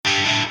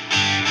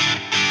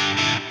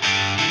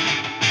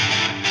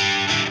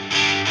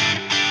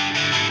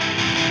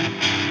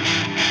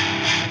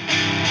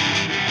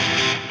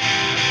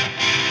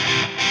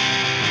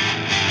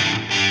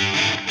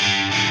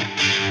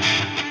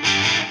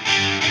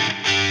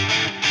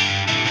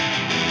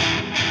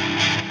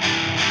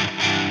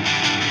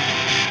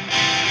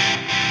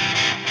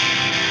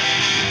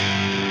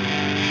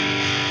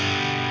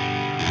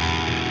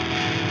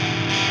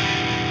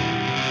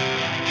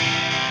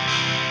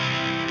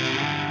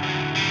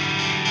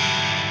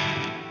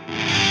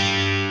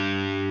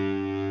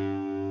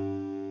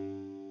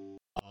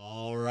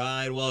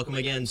and welcome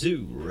again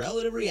to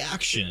Relative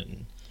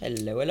Reaction.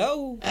 Hello,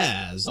 hello.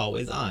 As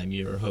always, I'm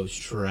your host,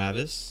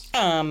 Travis.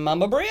 I'm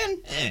Mama Brian.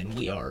 And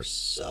we are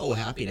so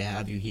happy to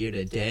have you here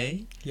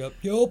today. Yup.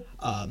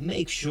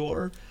 Make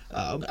sure,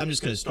 I'm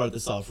just going to start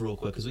this off real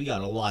quick because we got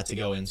a lot to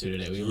go into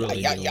today. We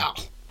really do.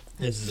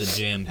 This is a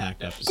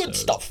jam-packed episode. Good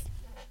stuff.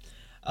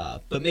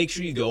 But make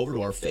sure you go over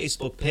to our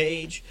Facebook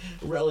page,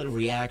 Relative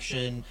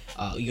Reaction.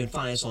 You can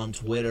find us on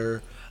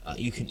Twitter.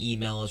 You can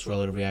email us,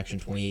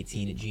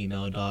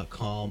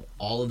 relativereaction2018@gmail.com.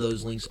 All of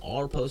those links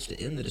are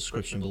posted in the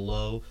description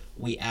below.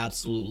 We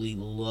absolutely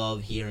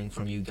love hearing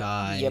from you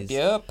guys.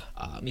 Yep.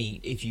 I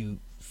mean, if you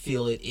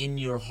feel it in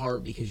your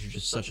heart because you're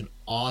just such an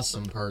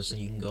awesome person,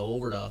 you can go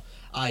over to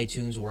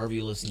iTunes, wherever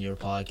you listen to your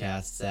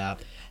podcasts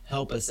app.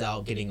 Help us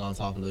out getting on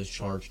top of those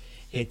charts.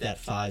 Hit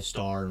that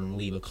 5-star and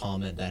leave a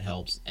comment. That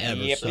helps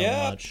ever so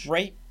much.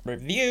 Rate,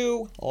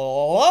 review,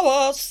 love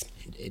us.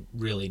 It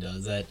really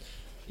does. That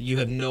you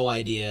have no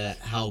idea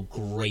how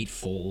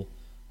grateful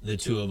the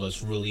two of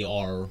us really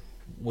are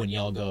when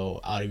y'all go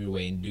out of your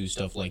way and do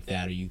stuff like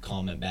that, or you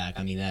comment back.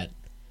 I mean,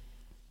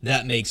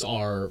 that makes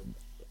our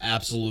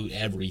absolute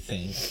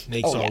everything.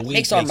 Makes our week,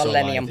 makes our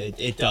millennium. Our life.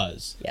 It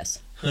does. Yes.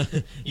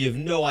 You have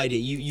no idea.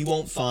 You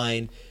won't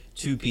find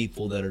two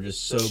people that are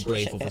just so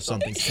grateful for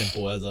something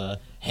simple as a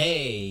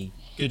hey,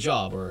 good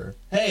job, or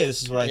hey,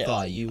 this is what I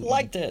thought. You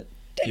liked it.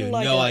 You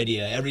have no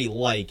idea. Every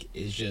like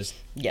is just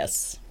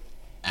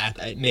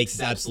it makes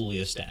us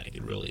absolutely ecstatic.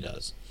 It really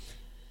does.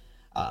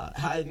 How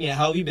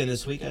have you been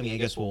this week? I mean, I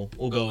guess we'll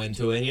go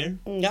into it here.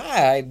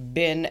 I've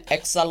been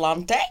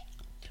excelente.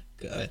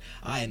 Good.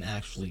 I am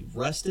actually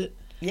rested.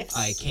 Yes.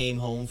 I came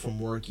home from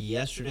work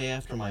yesterday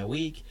after my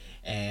week,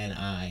 and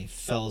I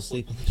fell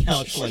asleep on the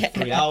couch for like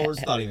 3 hours,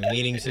 not even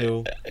meaning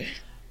to.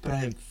 But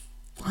I'm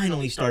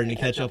finally starting to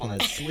catch up on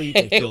that sleep.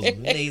 It feels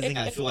amazing.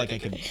 I feel like I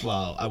could,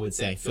 I would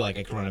say I feel like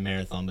I could run a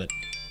marathon, but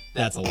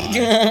that's a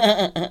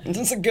lie.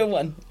 That's a good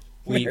one.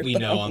 We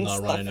know I'm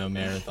not running no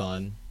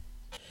marathon.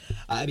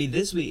 I mean,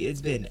 this week,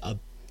 it's been a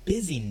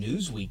busy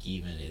news week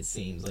even, it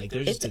seems. Like,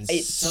 there's just been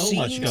so much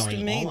going on. It seems to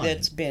me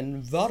that's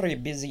been very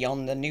busy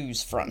on the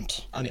news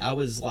front. I mean, I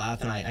was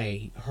laughing.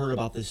 I heard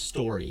about this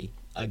story.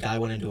 A guy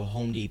went into a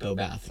Home Depot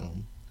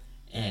bathroom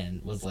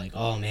and was like,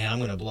 oh, man, I'm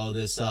going to blow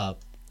this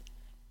up.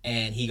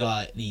 And he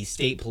got the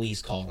state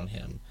police called on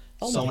him.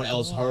 Someone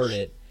else heard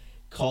it,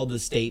 called the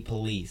state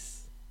police,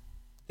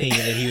 thinking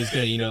that he was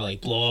going to,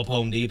 like, blow up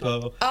Home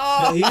Depot. Oh.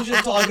 No, he was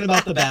just talking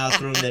about the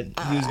bathroom, that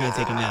he was going to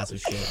take a massive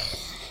shit.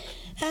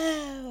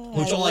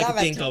 Which all I could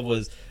think of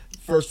was,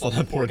 first of all,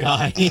 that poor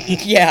guy.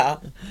 Yeah.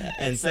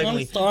 And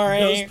secondly, I'm sorry.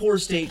 Those poor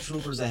state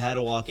troopers that had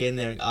to walk in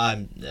there.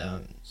 I'm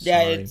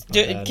sorry.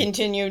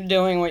 Continue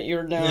doing what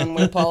you're doing.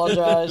 We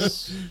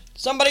apologize.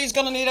 Somebody's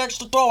going to need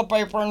extra toilet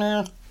paper in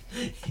here.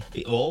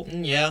 Well,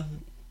 yeah.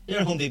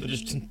 You're at Home Depot,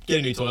 just get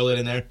a new toilet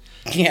in there.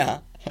 Yeah.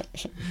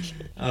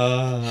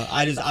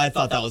 I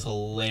thought that was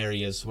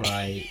hilarious when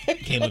I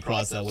came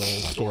across that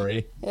little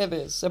story. It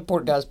is. That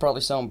poor guy's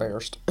probably so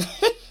embarrassed.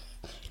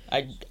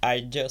 I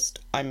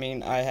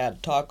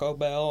had Taco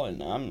Bell,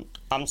 and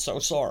I'm so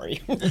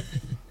sorry.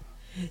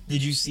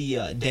 Did you see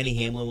Denny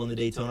Hamlin won the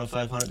Daytona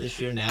 500 this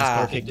year?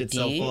 NASCAR kicked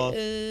itself off.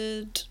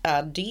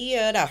 I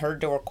did. I heard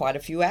there were quite a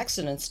few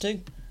accidents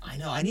too. I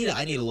know. I need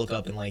to look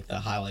up in like the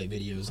highlight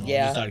videos. And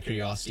just out of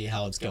curiosity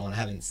how it's going. I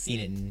haven't seen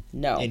it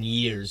in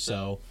years,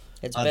 so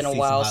it's been a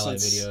while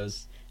since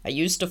videos. I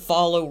used to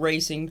follow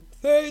racing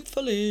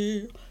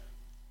faithfully.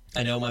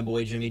 I know my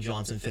boy Jimmy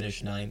Johnson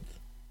finished 9th.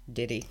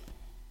 Did he?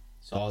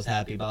 So I was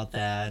happy about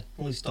that.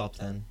 Only stopped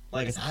then.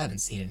 Like I said, I haven't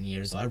seen it in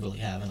years, so I really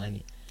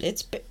haven't.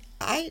 It's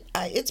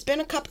been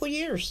a couple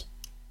years.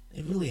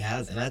 It really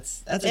has, and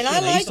that's a and shame. I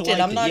liked it.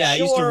 I'm not sure. I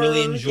used to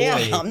really enjoy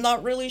it. Yeah, I'm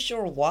not really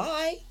sure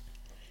why.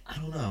 I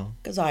don't know.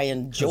 Because I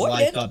enjoyed it.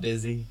 Life got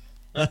busy.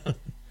 The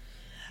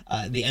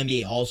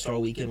NBA All-Star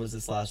Weekend was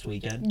this last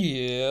weekend.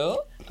 Yeah.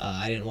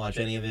 I didn't watch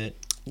any of it.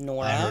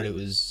 I heard it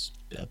was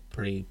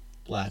pretty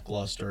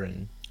lackluster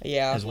and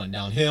has went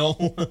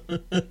downhill.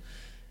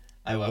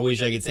 I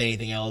wish I could say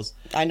anything else.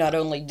 I not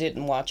only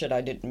didn't watch it, I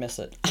didn't miss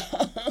it.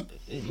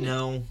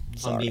 No,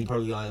 if I'm being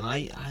perfectly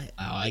honest.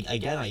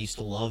 I used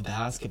to love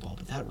basketball,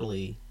 but that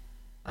really,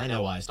 I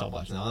know why I stopped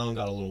watching that. That one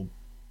got a little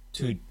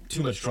too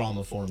much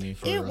drama for me.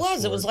 It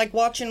was like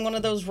watching one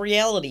of those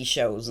reality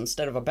shows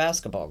instead of a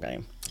basketball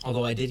game.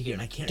 Although I did hear,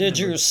 and I can't remember. Did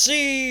you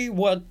see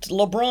what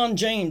LeBron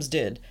James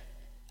did?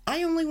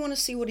 I only want to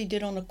see what he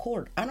did on the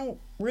court. I don't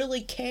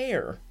really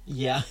care.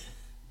 Yeah.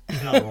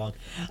 You're not wrong.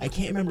 I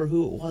can't remember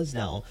who it was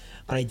now,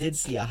 but I did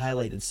see a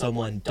highlight that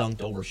someone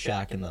dunked over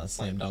Shaq in the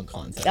slam dunk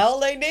contest. Oh,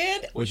 they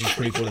did? Which is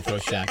pretty cool to throw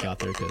Shaq out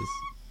there, because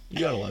you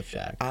gotta love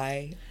Shaq.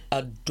 I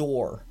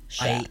adore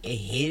Shaq. I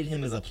hated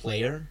him as a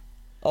player.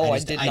 Oh, I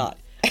did not.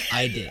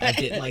 I did. I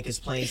didn't like his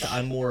playing style.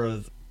 I'm more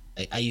of...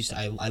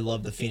 I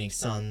love the Phoenix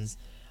Suns,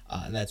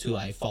 and that's who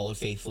I followed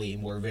faithfully,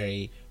 and we're a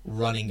very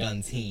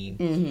run-and-gun team.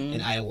 Mm-hmm.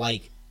 And I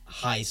like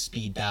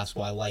high-speed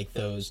basketball. I like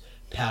those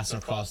passing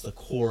across the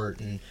court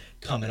and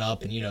coming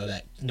up and,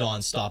 that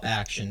nonstop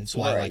action. That's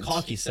why I like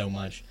hockey so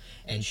much.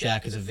 And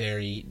Shaq is a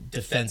very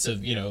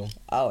defensive,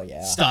 Oh,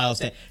 yeah. style.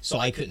 So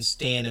I couldn't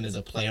stand him as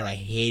a player. I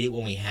hate it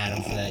when we had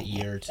him for that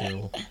year or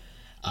two.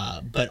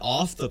 But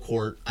off the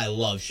court, I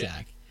love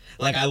Shaq.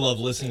 Like, I love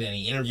listening to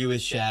any interview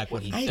with Shaq,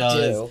 what he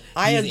does. Do.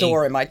 I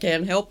adore him. I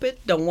can't help it.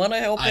 Don't want to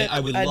help it. I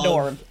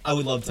adore him. I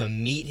would love to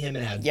meet him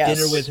and have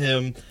dinner with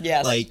him.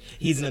 Yes. Like,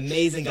 he's an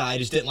amazing guy. I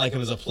just didn't like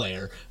him as a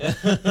player.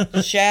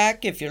 Shaq,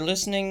 if you're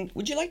listening,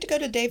 would you like to go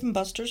to Dave &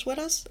 Buster's with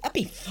us? That'd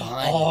be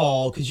fun.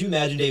 Oh, could you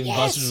imagine Dave &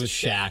 Buster's with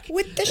Shaq?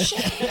 With the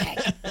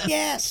Shaq.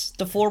 Yes.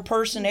 The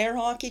 4-person air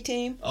hockey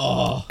team.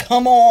 Oh.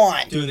 Come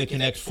on. Doing the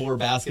Connect 4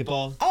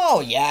 basketball. Oh,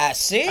 yeah.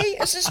 See?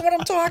 This is what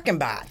I'm talking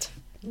about.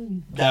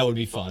 That would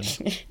be fun.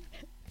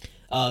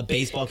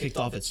 Baseball kicked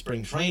off at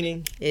spring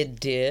training. It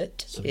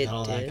did. So we got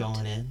all that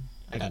going in.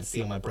 I got to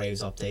see all my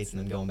Braves updates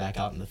and then going back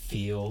out in the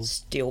field.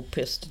 Still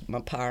pissed at my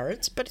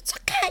Pirates, but it's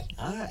okay.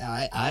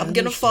 I'm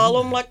going to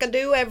follow them like I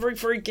do every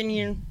freaking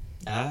year.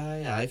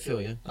 I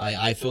feel you.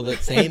 I feel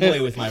that same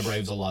way with my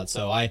Braves a lot.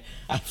 So I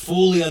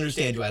fully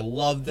understand you. I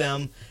love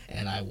them,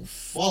 and I will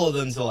follow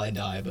them until I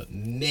die. But,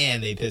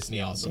 man, they piss me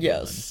off sometimes.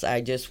 Yes,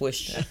 I just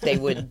wish they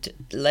would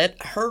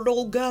let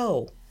Hurdle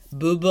go.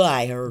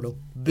 Bye-bye, Hurdle.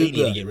 They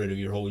need to get rid of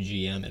your whole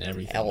GM and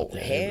everything.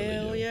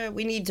 Hell yeah.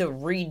 We need to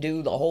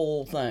redo the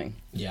whole thing.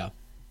 Yeah,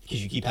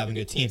 because you keep having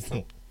good teams.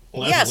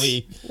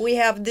 Yes, we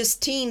have this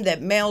team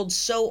that melded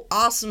so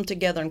awesome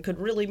together and could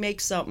really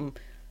make something.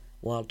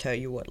 Well, I'll tell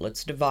you what.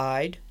 Let's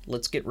divide.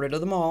 Let's get rid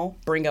of them all.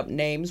 Bring up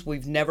names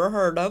we've never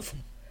heard of.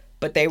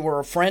 But they were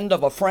a friend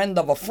of a friend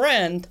of a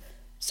friend,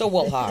 so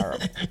we'll hire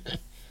them.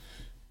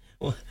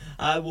 Well,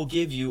 I will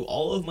give you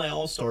all of my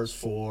All-Stars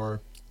for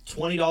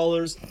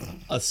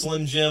 $20, a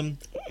Slim Jim,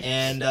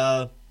 and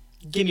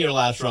give me your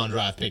last round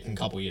draft pick in a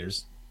couple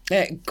years.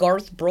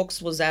 Garth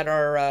Brooks was at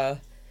our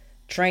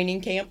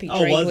training camp. He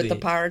trained with the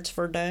Pirates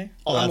for a day.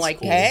 Oh, I'm like,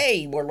 cool.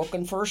 Hey, we're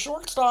looking for a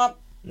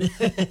shortstop.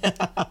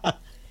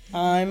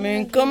 I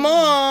mean, come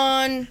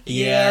on.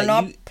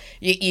 Yeah.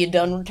 You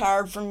done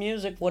retired from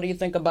music. What do you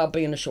think about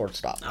being a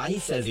shortstop? He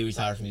says he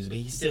retired from music,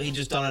 but he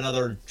just done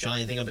another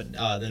giant thing up at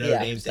the Notre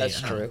Dame Stadium. That's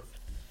true.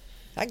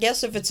 I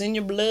guess if it's in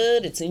your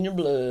blood, it's in your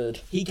blood.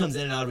 He comes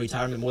in and out of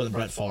retirement more than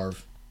Brett Favre.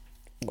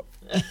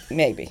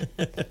 Maybe.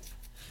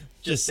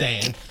 Just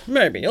saying.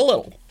 Maybe, a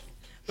little.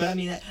 But, I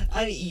mean,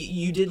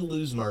 you did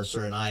lose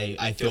Mercer, and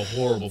I feel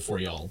horrible for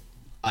y'all.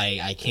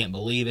 I can't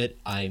believe it.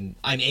 I'm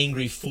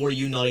angry for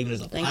you, not even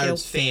as a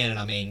Pirates fan, and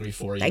I'm angry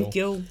for you. Thank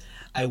you.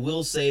 I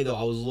will say, though,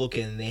 I was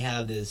looking, and they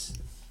have this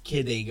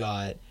kid they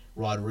got,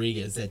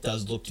 Rodriguez, that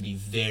does look to be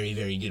very,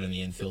 very good on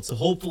the infield. So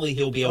hopefully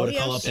he'll be able to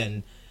come up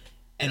and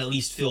at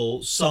least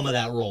fill some of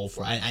that role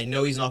for. I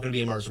know he's not going to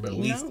be a Mercer, but at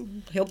least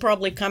he'll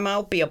probably come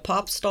out, be a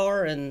pop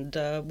star, and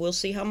we'll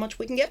see how much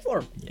we can get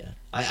for him. Yeah,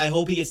 I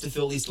hope he gets to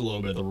fill at least a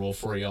little bit of the role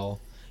for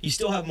y'all. You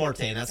still have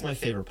Marte, and that's my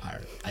favorite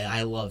Pirate.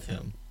 I love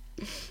him.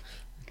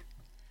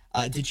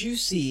 Did you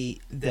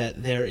see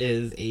that there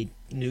is a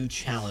new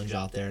challenge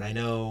out there? And I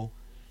know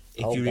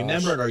if you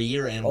remember at our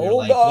year end, we were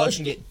like, what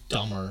can get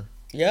dumber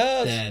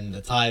than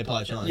the Tide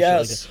Pod Challenge?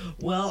 Yes.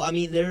 Well, I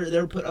mean,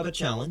 they're put up a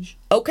challenge.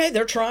 Okay,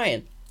 they're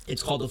trying.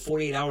 It's called the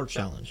 48-Hour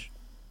Challenge,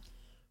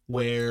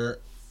 where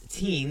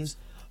teens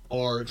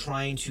are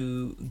trying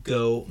to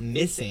go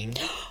missing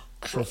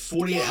for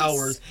 48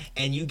 hours,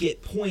 and you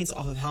get points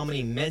off of how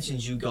many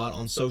mentions you got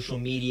on social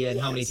media and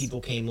how many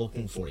people came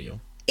looking for you.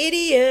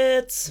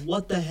 Idiots.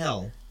 What the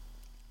hell?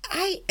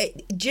 I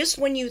just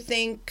when you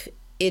think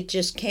it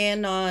just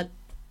cannot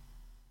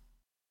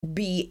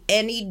be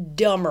any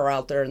dumber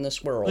out there in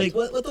this world. Like,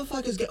 what the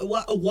fuck is...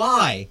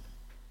 Why?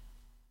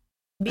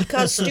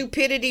 Because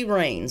stupidity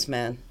reigns,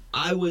 man.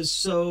 I was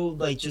so,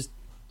 like, just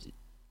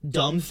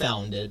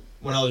dumbfounded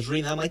when I was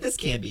reading that. I'm like, this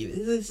can't be...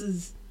 This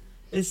is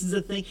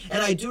a thing.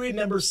 And I do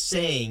remember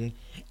saying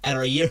at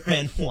our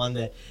year-end one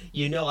that,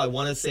 I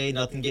want to say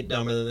nothing get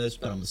dumber than this,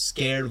 but I'm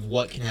scared of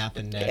what can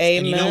happen next. Amen.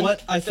 And you know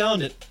what? I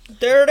found it.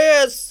 There it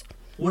is.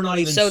 We're not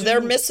even... So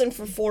they're missing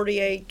for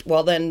 48.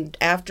 Well, then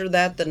after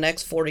that, the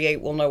next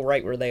 48 will know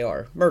right where they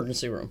are.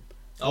 Emergency room.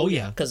 Oh,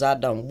 yeah. Because I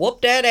done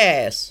whooped that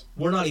ass.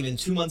 We're not even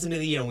 2 months into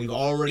the year, and we've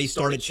already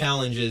started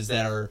challenges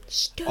that are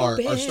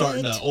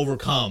starting to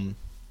overcome.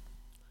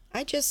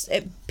 I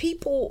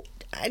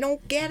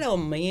don't get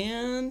them,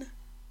 man.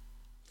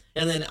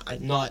 And then,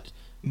 not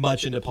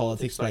much into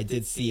politics, but I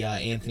did see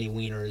Anthony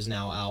Weiner is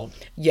now out.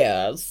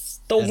 Yes.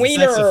 The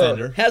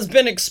Weiner has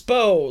been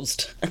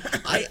exposed.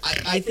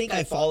 I think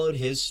I followed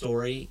his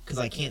story, because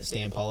I can't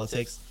stand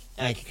politics,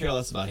 and I could care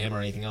less about him or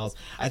anything else.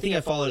 I think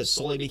I followed it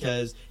solely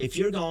because if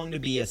you're going to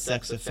be a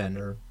sex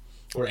offender,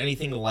 or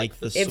anything like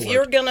the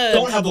sort,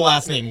 don't have the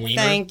last name Weiner.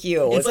 Thank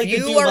you. It's if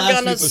you are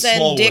going to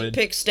send dick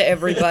pics to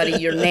everybody,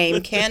 your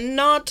name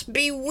cannot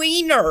be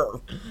Weiner.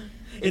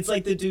 It's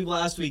like the dude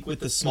last week with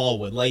the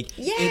Smallwood. Like,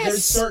 yes.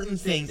 There's certain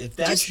things. If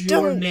that's just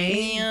your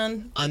name,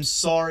 man. I'm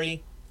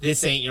sorry.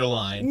 This ain't your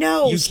line.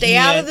 No, stay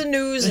out of the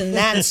news in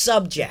that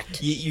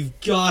subject. You've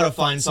got to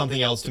find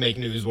something else to make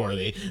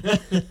newsworthy.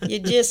 You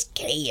just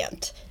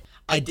can't.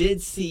 I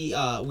did see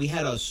we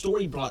had a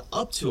story brought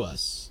up to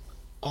us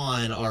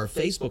on our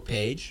Facebook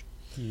page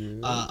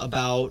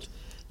about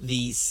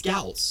the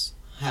Scouts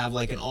have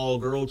like an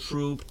all-girl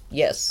troop.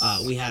 Yes.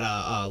 We had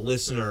a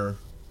listener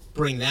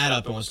bring that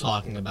up and was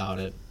talking about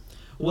it.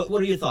 What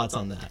are your thoughts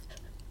on that?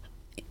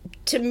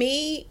 To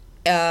me,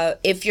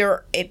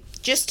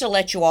 just to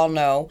let you all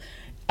know,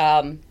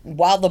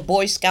 while the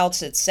Boy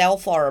Scouts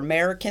itself are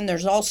American,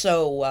 there's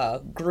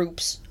also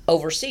groups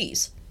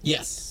overseas.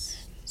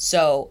 Yes.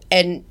 So,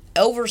 and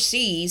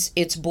overseas,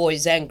 it's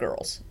boys and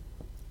girls.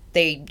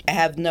 They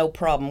have no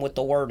problem with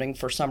the wording.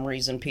 For some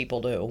reason,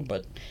 people do,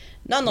 but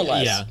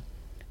nonetheless. Yeah.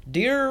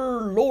 Dear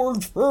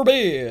Lord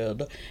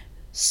forbid.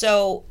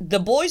 So, the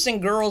boys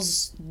and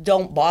girls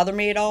don't bother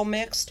me at all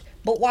mixed,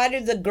 but why do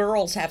the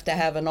girls have to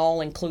have an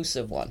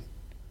all-inclusive one?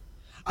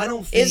 I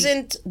don't think...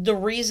 Isn't the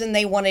reason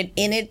they wanted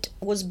in it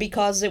was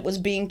because it was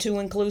being too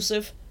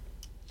inclusive?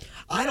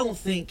 I don't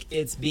think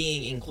it's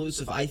being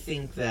inclusive. I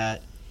think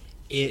that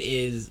it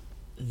is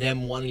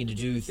them wanting to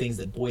do things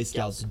that Boy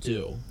Scouts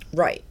do.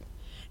 Right.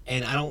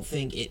 And I don't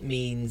think it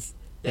means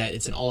that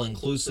it's an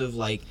all-inclusive,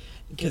 like...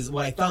 Because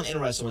what I found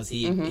interesting was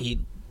he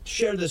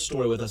shared this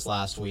story with us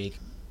last week,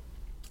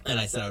 and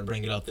I said I would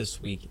bring it up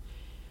this week.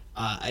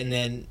 And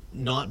then,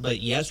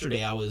 but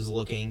yesterday I was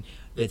looking...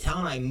 The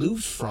town I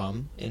moved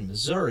from in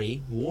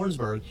Missouri,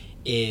 Warrensburg,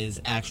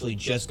 is actually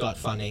just got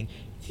funding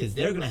because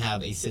they're going to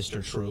have a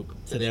sister troop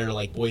to their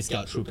like Boy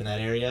Scout troop in that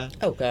area.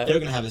 Okay. They're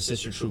going to have a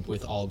sister troop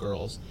with all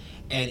girls.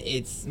 And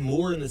it's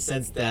more in the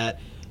sense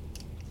that,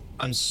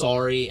 I'm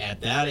sorry,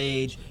 at that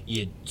age,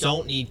 you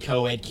don't need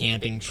co-ed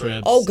camping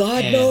trips. Oh,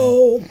 God,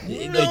 no.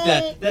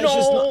 That's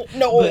just not...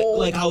 No. But,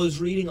 like, I was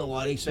reading a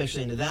lot,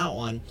 especially into that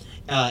one,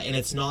 and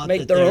it's not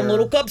Make that their own they're...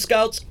 little Cub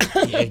Scouts.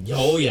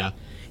 Yeah.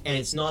 And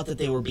it's not that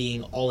they were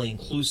being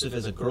all-inclusive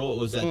as a girl. It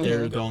was that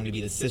they're going to be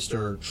the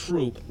sister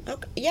troop.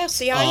 Okay. Yeah,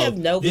 see, I have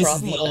no problem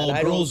with that. This is the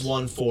all-girls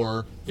one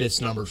for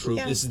this number troop.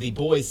 Yeah. This is the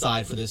boys'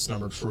 side for this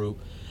number troop.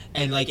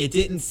 And, like, it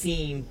didn't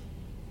seem,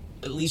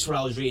 at least what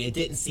I was reading, it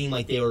didn't seem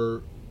like they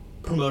were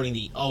promoting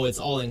it's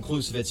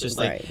all-inclusive. It's just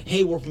like,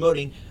 hey, we're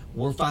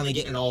finally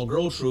getting an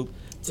all-girl troop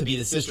to be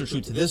the sister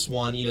troop to this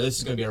one. You know, this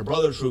is going to be our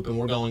brother troop, and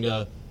we're going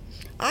to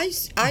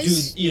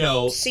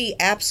see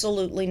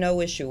absolutely no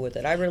issue with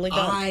it. I really don't.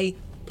 I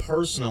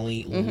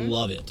personally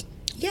love it.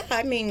 Yeah,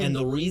 I mean... And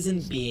the reason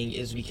being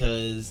is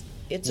because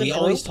we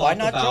always talk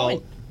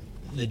about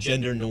the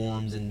gender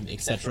norms and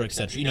et cetera, et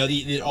cetera. You know,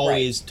 there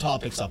always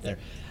topics up there.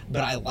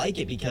 But I like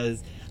it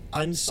because,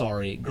 I'm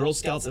sorry, Girl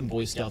Scouts and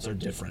Boy Scouts are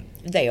different.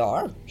 They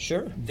are,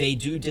 sure. They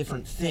do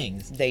different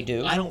things. They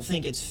do. I don't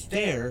think it's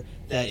fair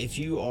that if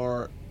you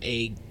are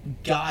a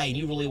guy and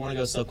you really want to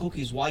go sell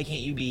cookies, why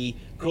can't you be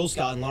Girl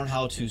Scout and learn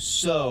how to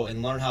sew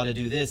and learn how to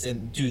do this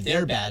and do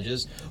their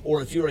badges?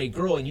 Or if you're a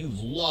girl and you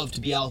love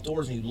to be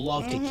outdoors and you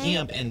love to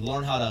camp and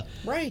learn how to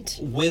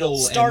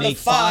whittle and make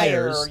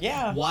fires,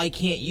 why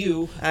can't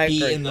you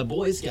be in the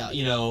Boy Scout?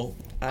 You know,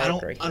 I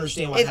don't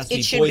understand why it has to be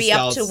Boy Scouts. It should be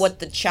up to what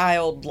the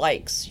child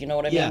likes. You know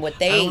what I mean? What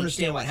they... I don't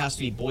understand why it has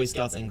to be Boy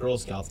Scouts and Girl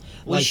Scouts.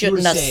 We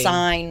shouldn't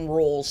assign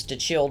rules to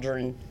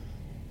children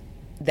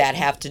that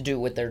have to do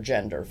with their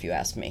gender, if you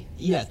ask me.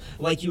 Yes,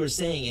 like you were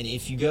saying, and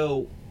if you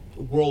go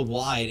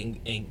worldwide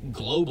and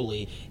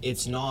globally,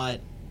 it's not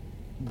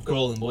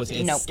girl and boys,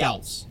 it's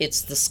Scouts.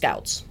 It's the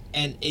Scouts.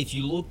 And if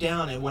you look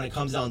down, and when it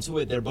comes down to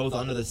it, they're both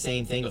under the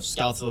same thing of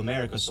Scouts of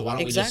America, so why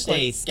don't we just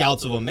say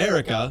Scouts of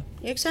America?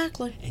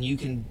 Exactly. And you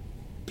can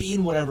be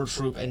in whatever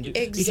troop and do...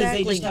 Because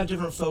they just have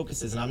different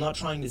focuses, and I'm not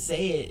trying to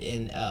say it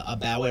in a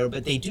bad way,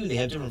 but they do. They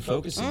have different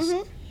focuses.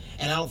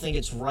 And I don't think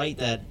it's right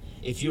that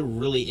if you're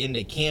really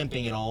into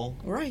camping and all,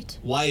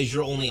 why is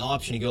your only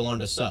option to go learn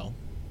to sew?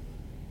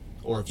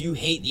 Or if you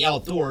hate the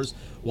outdoors,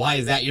 why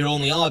is that your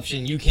only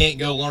option? You can't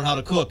go learn how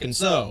to cook and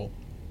sew.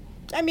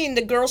 I mean,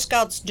 the Girl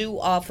Scouts do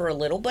offer a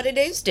little, but it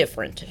is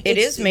different. It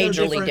is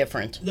majorly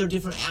different. They're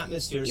different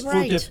atmospheres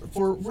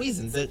for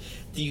reasons that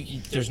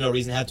there's no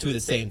reason to have two of the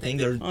same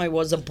thing. I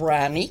was a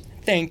brownie.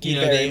 Thank you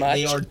very much.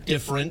 They are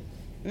different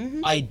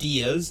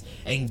ideas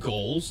and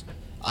goals.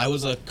 I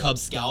was a Cub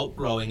Scout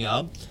growing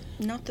up.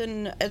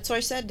 Nothing. That's what I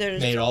said.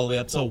 There's made it all the way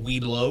up to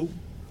Weeblo.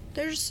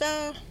 There's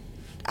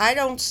I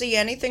don't see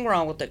anything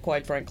wrong with it,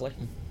 quite frankly.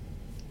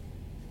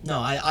 No,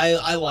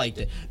 I liked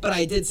it, but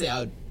I did say I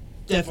would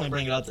definitely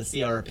bring it up to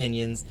see our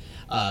opinions,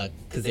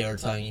 because they were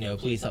telling,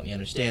 please help me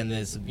understand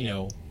this.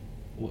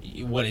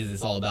 What is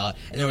this all about?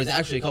 And there was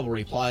actually a couple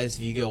replies.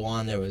 If you go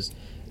on, there was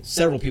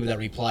several people that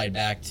replied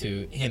back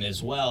to him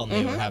as well, and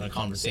they were having a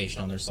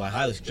conversation on there. So I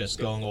highly suggest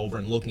going over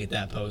and looking at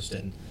that post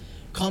and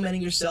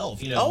commenting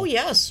yourself. Oh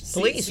yes,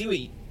 please.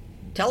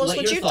 Tell us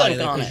what you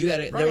think on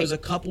it. There was a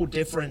couple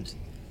different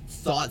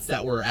thoughts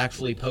that were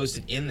actually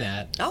posted in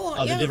that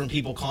of the different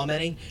people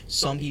commenting.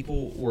 Some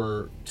people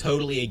were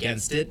totally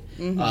against it.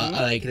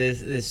 Like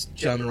this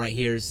gentleman right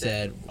here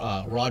said,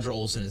 Roger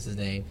Olson is his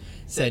name,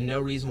 said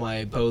no reason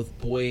why both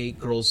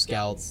Girl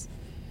Scouts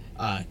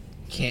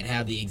can't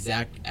have the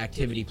exact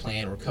activity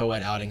plan or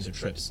co-ed outings or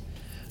trips.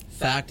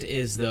 Fact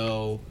is,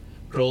 though,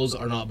 girls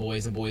are not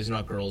boys and boys are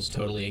not girls.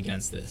 Totally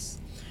against this.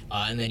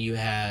 And then you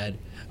had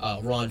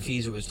Ron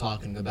Fieser was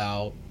talking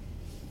about,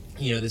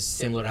 this is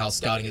similar to how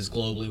scouting is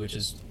globally, which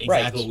is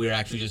exactly what we were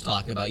actually just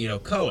talking about,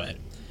 co-ed.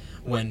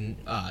 When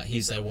he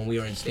said when we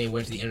were in Spain, we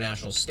went to the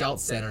International Scout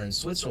Center in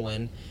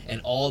Switzerland, and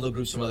all the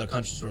groups from other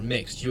countries were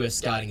mixed. U.S.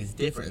 Scouting is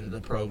different.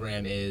 The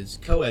program is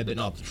co-ed, but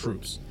not the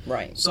troops.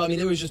 Right. So,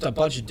 there was just a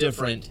bunch of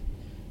different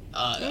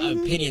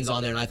opinions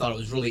on there, and I thought it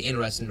was really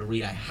interesting to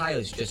read. I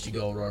highly suggest you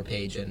go over our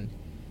page and,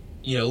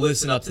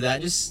 listen up to that.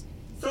 Just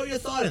throw your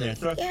thought in there.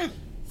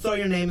 Throw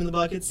your name in the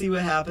bucket, see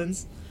what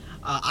happens.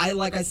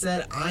 Like I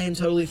said, I am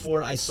totally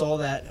for it. I saw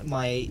that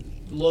my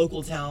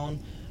local town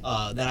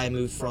that I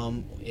moved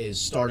from is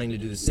starting to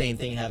do the same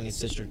thing, having a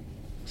sister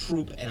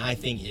troop, and I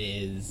think it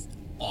is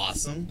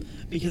awesome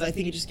because I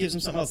think it just gives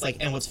them something else.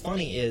 And what's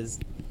funny is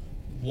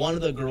one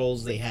of the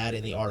girls they had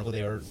in the article,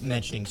 they were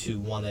mentioning to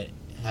one that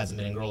hasn't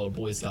been in Girl or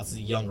Boy Scouts, is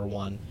a younger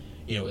one,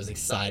 is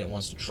excited,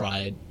 wants to try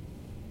it,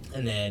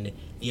 and then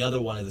the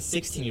other one is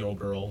a 16-year-old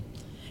girl,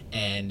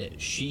 and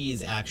she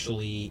is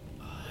actually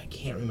I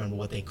can't remember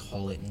what they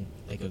call it,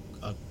 like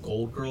a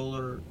gold girl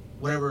or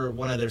whatever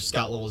one of their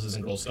scout levels is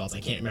in Girl Scouts. I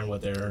can't remember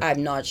what they're...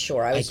 I'm not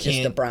sure. I was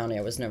just a brownie.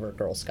 I was never a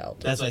Girl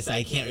Scout. That's what I said.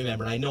 I can't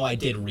remember. And I know I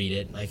did read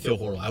it. And I feel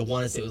horrible. I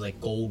want to say it was like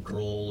Gold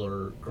Girl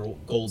or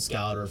Gold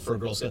Scout or for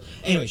Girl Scout.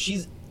 Anyway,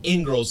 she's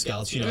in Girl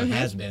Scouts,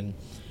 has been.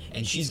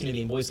 And she's going to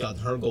be in Boy Scouts.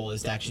 And her goal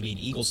is to actually be an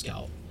Eagle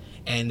Scout.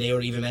 And they were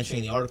even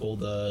mentioning in the article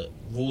the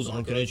rules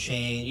aren't going to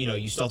change.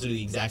 You still have to do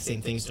the exact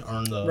same things to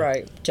earn the...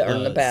 Right, to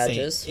earn the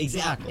badges.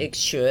 Exactly. It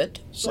should.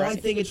 So I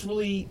think it's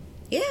really...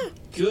 Yeah.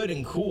 Good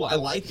and cool. I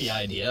like the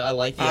idea. I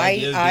like the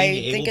idea of being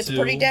able to... I think it's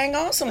pretty dang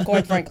awesome,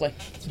 quite frankly.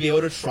 To be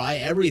able to try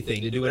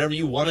everything, to do whatever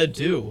you want to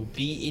do.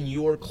 Be in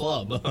your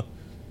club.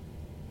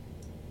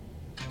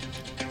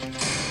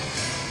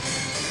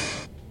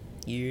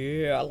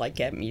 Yeah, I like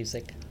that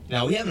music.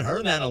 Now, we haven't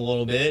heard that in a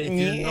little bit. If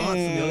you're not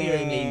familiar,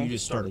 and maybe you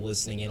just started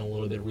listening in a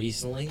little bit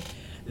recently,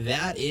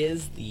 that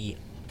is the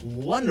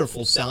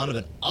wonderful sound of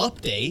an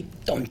update.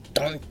 Dun,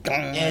 dun,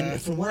 dun.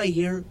 And from what I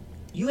hear...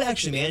 You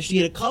actually managed to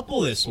get a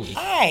couple this week.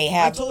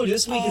 I told you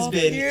this week has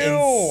been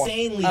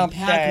insanely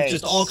packed with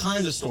just all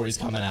kinds of stories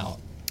coming out.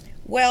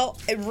 Well,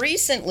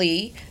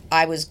 recently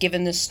I was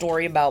given this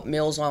story about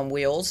Meals on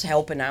Wheels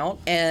helping out,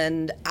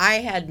 and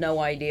I had no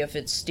idea if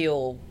it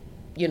still,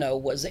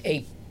 was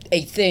a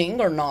thing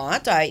or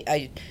not.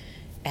 I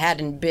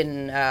hadn't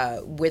been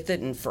with it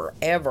in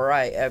forever.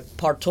 I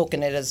partook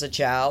in it as a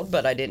child,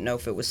 but I didn't know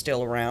if it was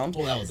still around.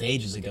 Well, that was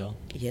ages ago.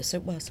 Yes,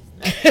 it was.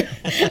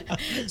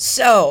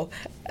 So,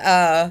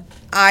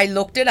 I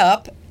looked it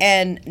up,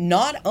 and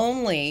not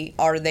only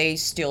are they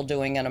still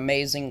doing an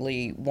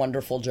amazingly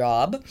wonderful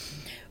job,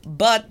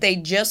 but they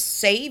just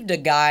saved a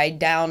guy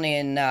down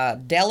in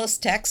Dallas,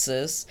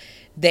 Texas.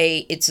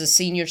 It's a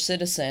senior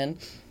citizen,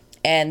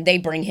 and they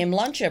bring him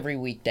lunch every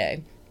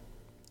weekday.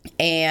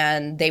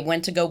 And they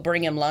went to go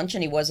bring him lunch,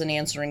 and he wasn't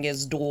answering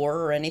his door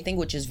or anything,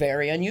 which is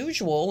very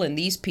unusual. And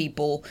these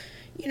people,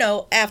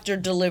 after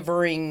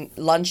delivering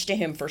lunch to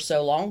him for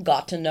so long,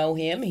 got to know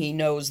him. He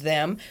knows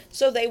them.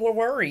 So they were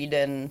worried.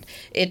 And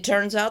it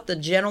turns out the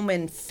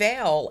gentleman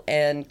fell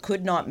and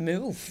could not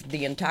move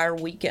the entire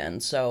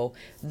weekend. So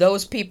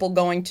those people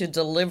going to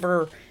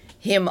deliver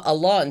him a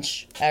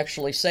lunch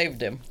actually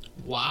saved him.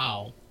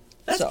 Wow.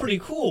 That's pretty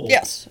cool.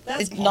 Yes.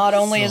 That's awesome. Not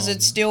only is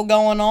it still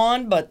going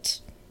on, but...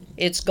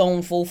 it's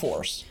going full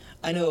force.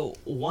 I know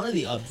one of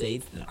the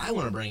updates that I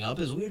want to bring up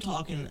is we were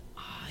talking,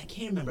 I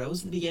can't remember, it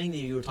was in the beginning that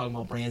you were talking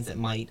about brands that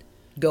might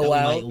go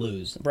out. Might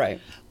lose.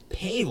 Right.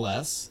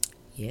 Payless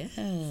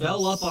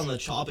fell up on the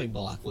chopping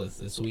block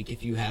list this week,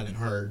 if you haven't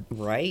heard.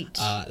 Right.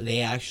 They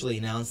actually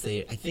announced,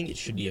 I think it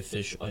should be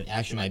official, it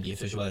actually might be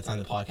official by the time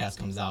the podcast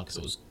comes out because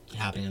it was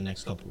happening in the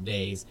next couple of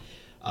days,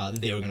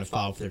 that they were going to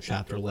file for their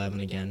Chapter 11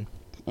 again.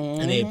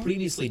 Mm-hmm. And they had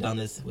previously done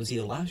this, it was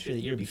either last year or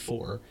the year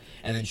before,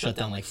 and then shut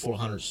down like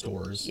 400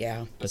 stores.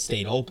 Yeah. But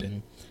stayed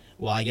open.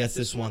 Well, I guess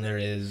this one there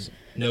is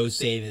no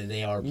saving.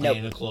 They are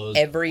planning to close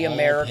every all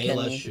American.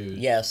 Payless shoes.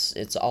 Yes,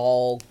 it's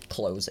all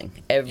closing.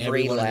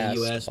 Everyone last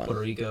in the U.S., one.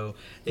 Puerto Rico.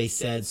 They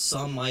said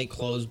some might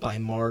close by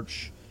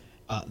March,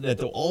 that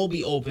they'll all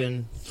be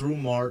open through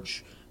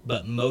March,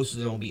 but most of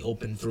them will be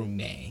open through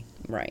May.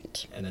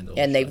 Right.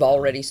 And they've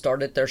already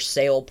started their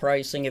sale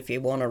pricing if you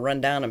want to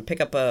run down and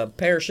pick up a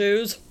pair of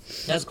shoes.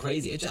 That's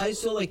crazy. I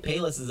just feel like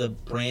Payless is a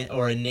brand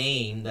or a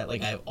name that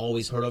like I've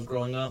always heard of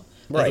growing up.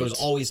 Like there was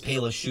always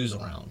Payless shoes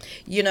around.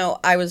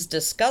 I was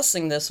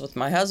discussing this with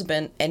my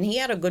husband, and he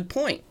had a good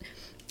point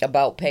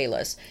about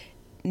Payless.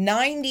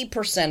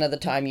 90% of the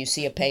time you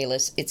see a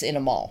Payless, it's in a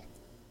mall.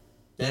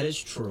 That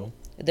is true.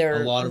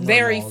 There are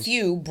very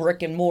few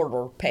brick and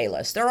mortar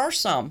Payless. There are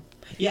some.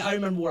 Yeah, I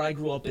remember where I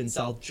grew up in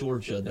South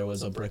Georgia, there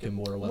was a brick and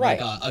mortar one, right.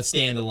 like a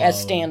standalone. A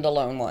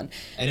standalone one.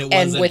 And it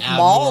was with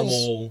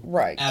malls,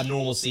 right.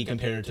 abnormalcy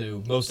compared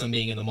to most of them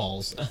being in the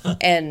malls.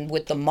 And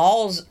with the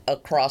malls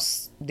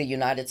across the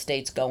United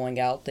States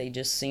going out, they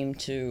just seem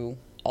to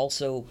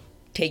also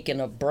taken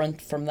a brunt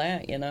from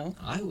that,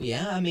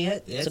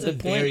 That's a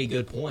very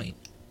good point.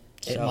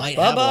 It might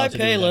have a lot to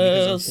do with that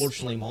because Payless.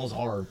 unfortunately malls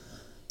are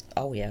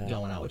Oh, yeah.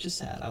 going out, which is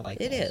sad. I like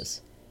It those.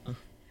 is.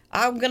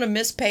 I'm going to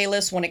miss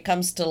Payless when it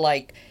comes to,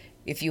 like,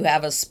 if you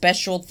have a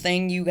special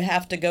thing you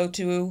have to go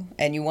to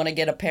and you want to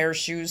get a pair of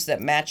shoes that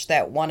match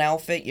that one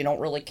outfit, you don't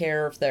really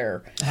care if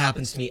they're... It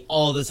happens to me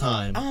all the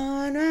time.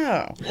 I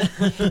know.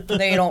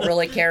 They don't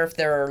really care if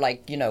they're,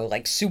 like, you know,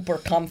 like super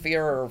comfy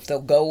or if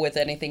they'll go with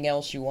anything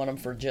else. You want them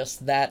for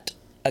just that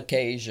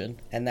occasion.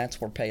 And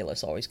that's where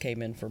Payless always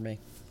came in for me.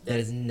 That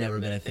has never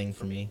been a thing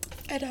for me.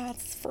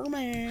 That's for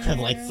me. I have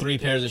like 3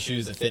 pairs of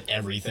shoes that fit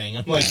everything.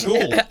 I'm like,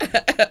 cool.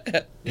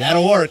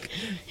 That'll work.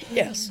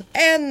 Yes.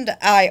 And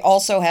I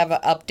also have an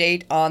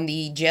update on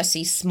the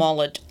Jesse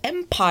Smollett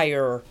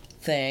Empire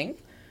thing,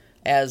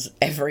 as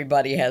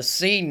everybody has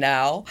seen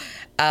now.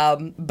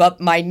 But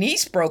my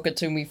niece broke it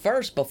to me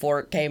first before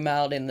it came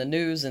out in the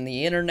news and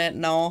the internet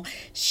and all.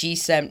 She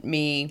sent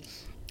me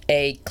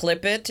a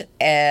clip it,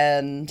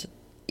 and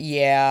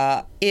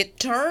yeah, it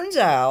turns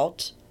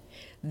out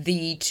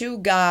the 2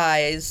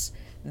 guys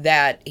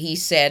that he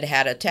said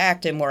had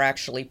attacked him were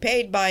actually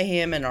paid by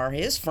him and are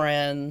his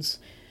friends.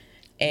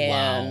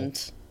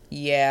 And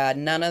yeah,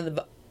 none of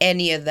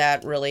any of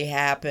that really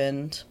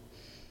happened.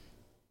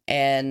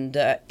 And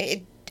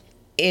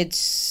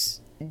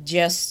it's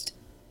just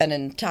an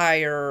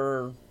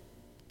entire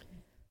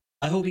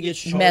I hope he gets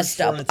charged messed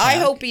for up. an attack. I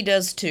hope he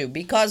does too,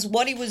 because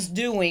what he was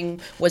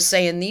doing was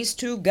saying these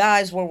 2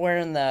 guys were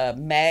wearing the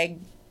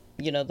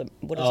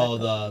what is that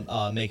called?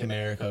 The Make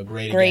America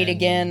Great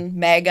Again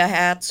MAGA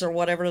hats or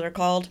whatever they're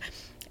called.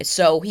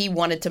 So he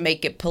wanted to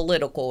make it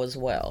political as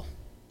well.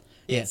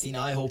 Yeah, see,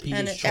 now I hope he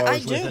And gets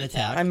charged with do. an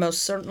attack. I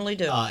most certainly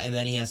do. And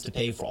then he has to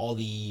pay for all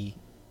the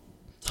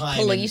time.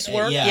 Police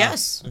work, yeah.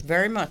 yes,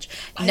 very much.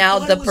 I Now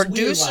thought the it was weird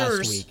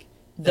producers, last week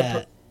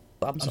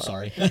I'm I'm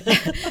sorry.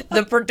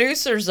 the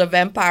producers of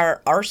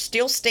Empire are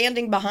still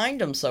standing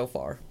behind him so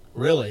far.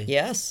 Really?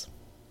 Yes,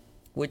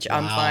 which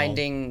I'm Wow.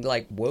 finding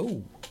like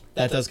whoa.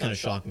 That does kind of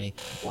shock me.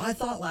 Well, I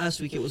thought last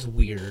week it was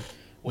weird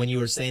when you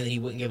were saying that he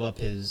wouldn't give up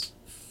his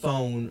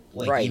phone,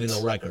 like Right. even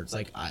the records.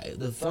 Like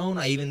the phone,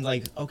 I even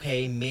like,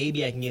 okay,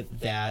 maybe I can get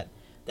that.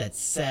 That's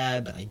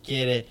sad, but I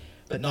get it.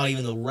 But not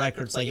even the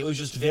records. Like it was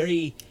just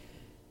very.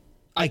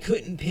 I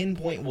couldn't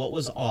pinpoint what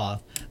was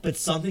off, but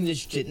something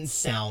just didn't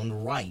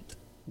sound right.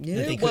 Yeah,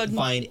 that they it couldn't wasn't.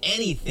 find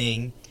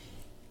anything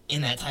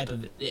in that type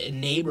of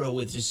neighborhood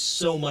with just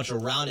so much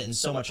around it and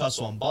so much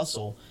hustle and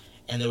bustle,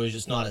 and there was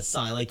just not a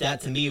sign. Like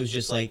that to me was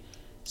just like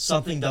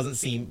something doesn't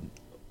seem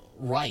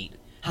right.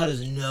 How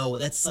does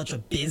that's such a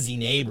busy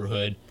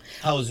neighborhood?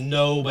 How is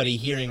nobody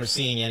hearing or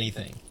seeing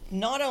anything?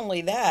 Not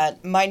only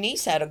that, my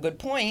niece had a good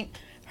point.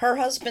 Her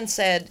husband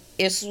said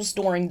this was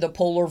during the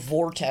polar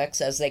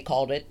vortex, as they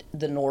called it,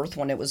 the north,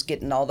 when it was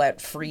getting all that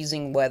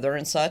freezing weather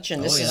and such.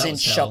 And this yeah, is that in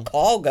was hell.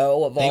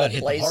 Chicago, of They all got hit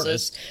the places.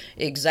 hardest.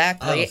 I have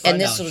Exactly. a friend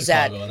And this out in was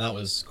Chicago, at and that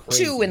was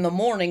crazy. 2 in the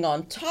morning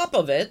on top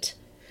of it.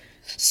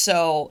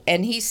 So,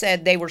 and he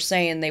said they were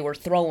saying they were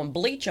throwing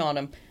bleach on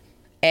him.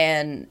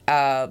 And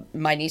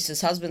my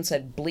niece's husband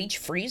said bleach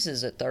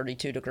freezes at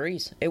 32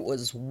 degrees. It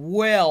was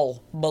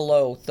well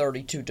below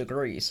 32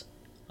 degrees.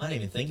 I didn't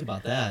even think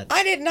about that.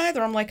 I didn't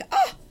either. I'm like,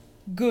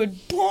 good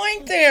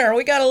point there.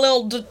 We got a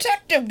little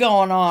detective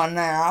going on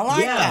there. I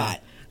like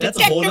that. That's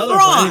Detective a whole other.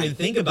 Ron. I didn't even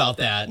think about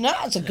that. No,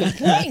 it's a good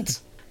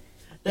point.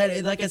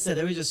 That, like I said,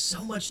 there was just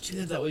so much to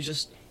it that was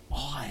just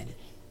odd.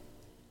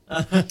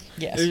 Yes.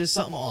 There was just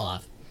something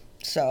off.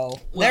 So,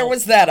 Well- there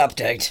was that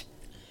update.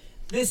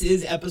 This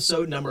is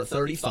episode number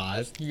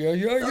 35. Yeah.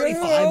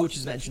 35, which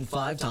is mentioned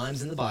 5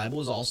 times in the Bible,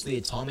 is also the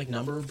atomic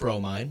number of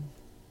bromide.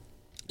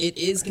 It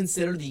is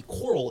considered the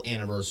coral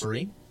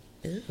anniversary.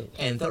 Ew.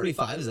 And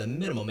 35 is a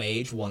minimum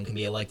age one can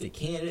be elected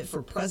candidate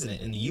for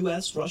president in the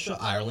U.S., Russia,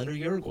 Ireland, or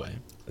Uruguay.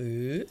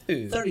 Ooh.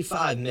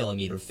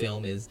 35mm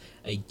film is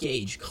a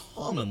gauge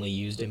commonly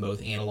used in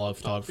both analog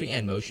photography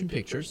and motion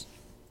pictures.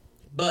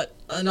 But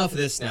enough of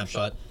this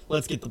snapshot.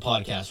 Let's get the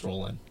podcast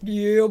rolling.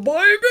 Yeah,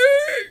 baby.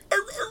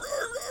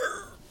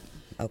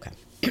 Okay.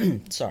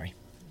 Sorry.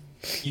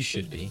 You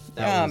should be.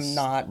 That was- I'm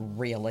not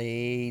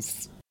really.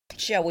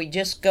 Shall we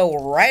just go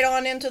right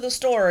on into the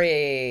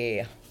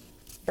story?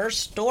 First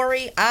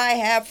story I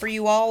have for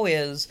you all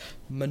is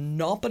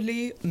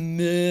Monopoly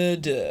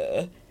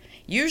murder.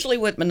 Usually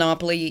with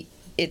Monopoly,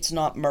 it's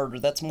not murder.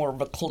 That's more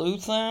of a clue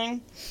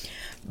thing.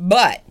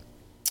 But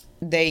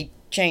they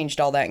changed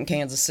all that in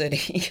Kansas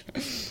City.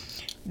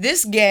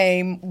 This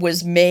game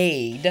was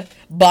made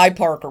by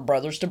Parker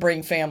Brothers to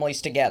bring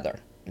families together.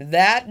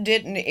 That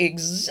didn't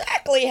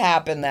exactly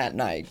happen that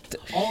night.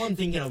 All I'm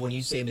thinking of when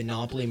you say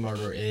Monopoly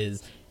murder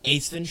is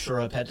Ace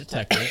Ventura, Pet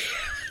Detective,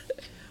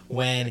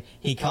 when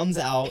he comes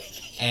out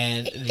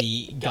and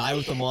the guy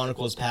with the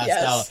monocle is passed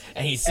Yes. out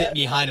and he's sitting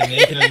behind him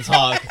making him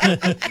talk.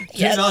 Do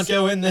Yes. not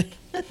go in there.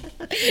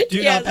 Do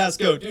Yes. not pass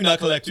go. Do not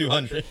collect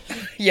 200.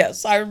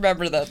 Yes, I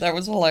remember that. That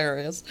was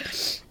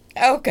hilarious.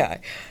 Okay.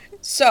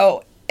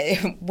 So,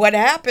 what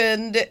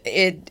happened,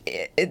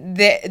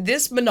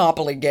 this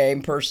Monopoly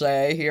game, per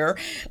se, here,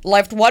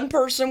 left one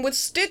person with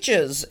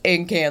stitches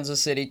in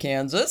Kansas City,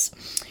 Kansas.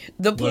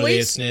 The What are they, a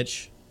police...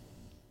 snitch?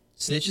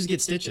 Snitches get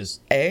stitches.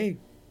 Hey,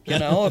 You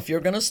know, if you're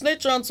going to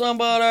snitch on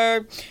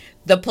somebody.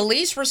 The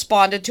police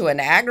responded to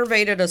an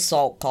aggravated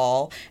assault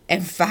call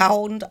and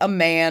found a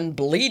man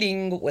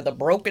bleeding with a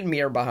broken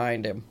mirror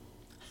behind him.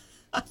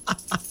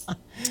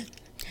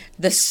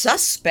 The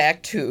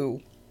suspect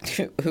who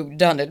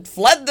done it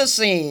fled the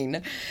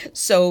scene,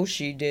 so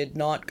she did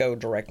not go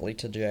directly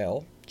to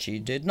jail. She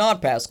did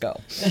not pass go.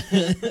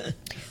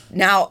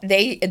 Now,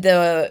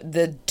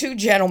 the two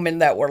gentlemen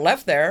that were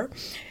left there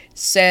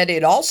said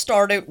it all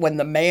started when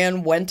the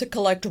man went to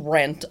collect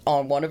rent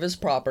on one of his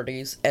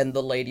properties and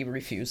the lady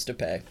refused to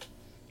pay.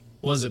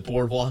 Was it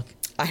Boardwalk?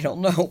 I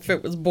don't know if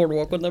it was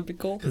Boardwalk. Wouldn't that be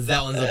cool? Because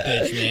that one's a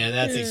bitch, man.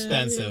 That's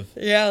expensive.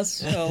 Yes.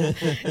 So.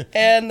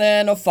 And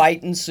then a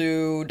fight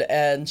ensued,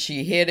 and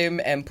she hit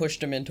him and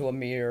pushed him into a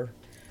mirror.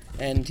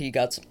 And he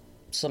got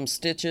some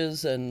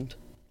stitches, and,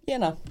 you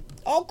know,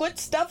 all good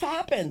stuff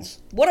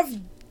happens. What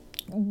a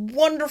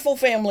wonderful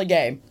family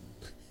game.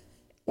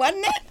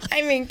 Wasn't it?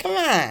 I mean, come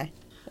on.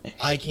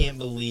 I can't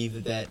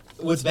believe that.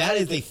 What's bad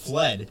is they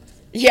fled.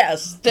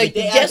 Yes,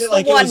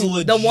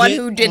 the one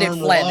who did it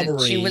fled.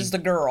 Robbery. She was the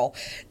girl.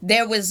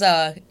 There was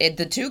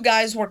the two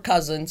guys were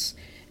cousins,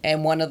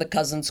 and one of the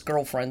cousins'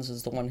 girlfriends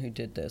is the one who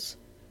did this,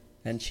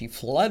 and she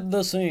fled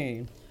the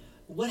scene.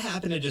 What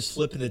happened to just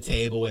flipping the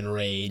table in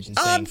rage and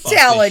I'm saying, "Fuck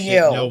telling this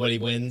shit, you." nobody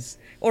wins"?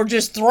 Or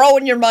just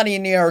throwing your money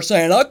in the air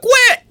saying, "I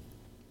quit."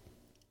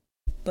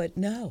 But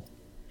no,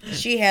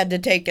 she had to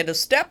take it a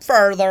step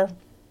further.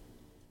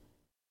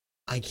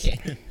 I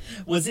can't.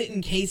 Was it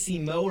in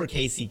KC-Mo or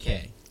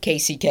KCK?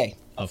 KCK.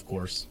 Of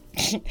course.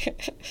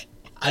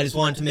 I just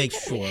wanted to make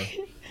sure,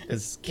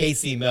 because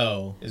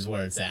KC-Mo is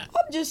where it's at.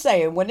 I'm just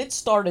saying, when it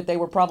started, they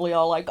were probably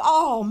all like,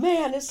 "Oh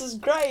man, this is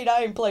great.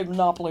 I ain't played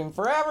Monopoly in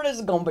forever. This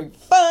is going to be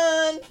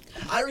fun."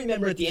 I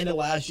remember at the end of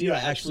last year, I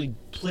actually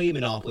played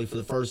Monopoly for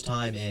the first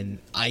time, and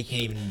I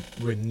can't even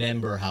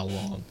remember how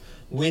long,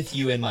 with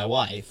you and my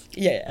wife.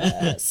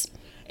 Yes.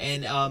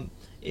 And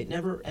it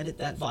never ended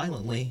that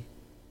violently.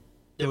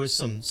 There was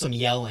some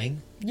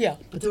yelling. Yeah.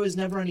 But there was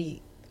never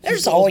any...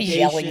 There's always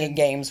yelling in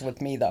games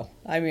with me, though.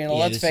 I mean,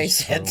 let's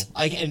face it.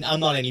 And I'm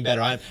not any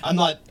better. I'm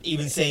not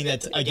even saying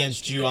that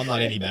against you. I'm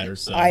not any better.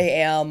 So I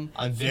am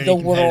very the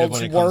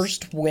world's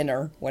worst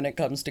winner when it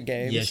comes to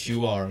games. Yes,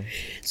 you are.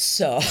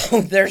 So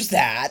there's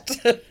that.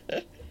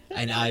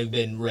 And I've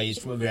been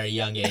raised from a very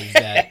young age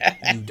that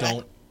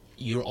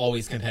you're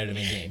always competitive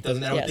in games.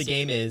 Doesn't matter what the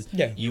game is,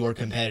 you are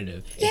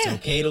competitive. It's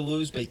okay to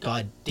lose, but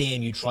god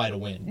damn, you try to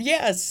win.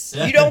 Yes.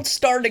 You don't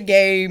start a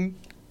game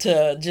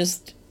to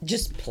just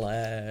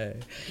play.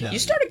 No. You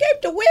start a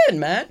game to win,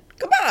 man.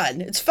 Come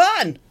on. It's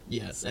fun.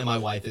 Yes, and my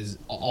wife is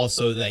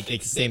also like the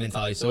same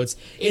mentality. So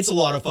it's a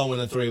lot of fun when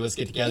the three of us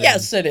get together.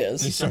 Yes, it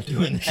is. We start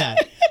doing that.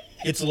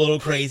 It's a little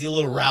crazy, a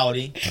little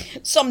rowdy.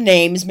 Some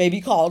names may be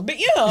called, but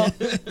you know,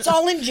 it's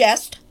all in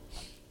jest.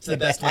 To the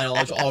best of my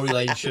knowledge, all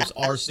relationships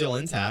are still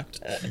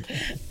intact.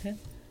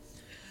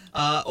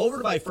 Over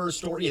to my first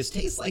story is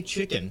Tastes Like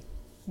Chicken.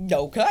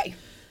 Okay.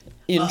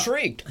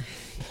 Intrigued.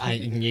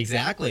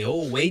 Exactly.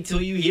 Oh, wait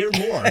till you hear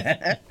more.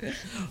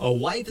 A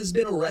wife has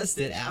been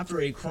arrested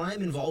after a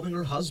crime involving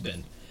her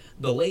husband.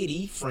 The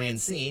lady,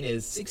 Francine,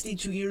 is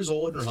 62 years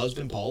old and her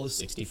husband, Paul, is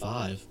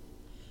 65.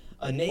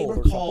 A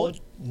neighbor called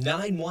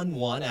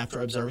 911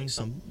 after observing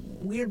some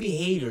weird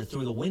behavior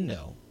through the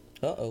window.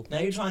 Uh-oh. Now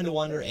you're trying to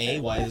wonder,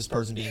 A, why is this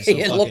person being so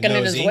fucking looking nosy?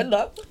 in his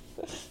window.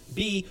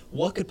 B,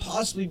 what could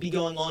possibly be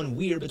going on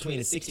weird between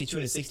a 62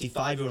 and a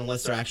 65-year-old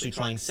unless they're actually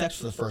trying sex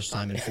for the first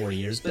time in 4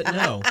 years? But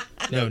no,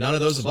 none of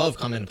those above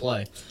come into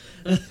play.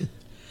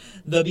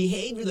 The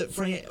behavior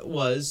that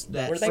was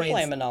that Were they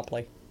playing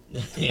Monopoly?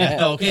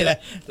 Yeah, okay,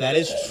 that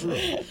is true.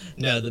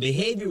 No, the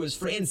behavior was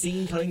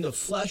Francine cutting the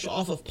flesh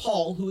off of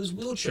Paul, who is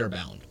wheelchair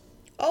bound.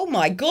 Oh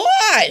my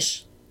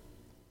gosh!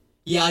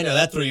 Yeah, I know,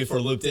 that threw you for a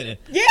loop, didn't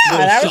it? Yeah,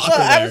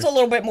 that was a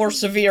little bit more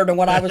severe than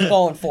what I was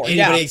going for.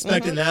 Anybody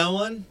expecting that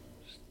one?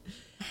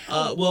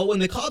 Well, when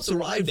the cops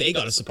arrived, they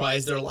got a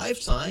surprise their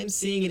lifetime,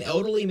 seeing an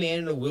elderly man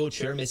in a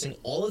wheelchair missing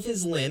all of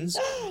his limbs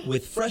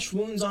with fresh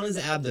wounds on his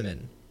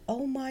abdomen.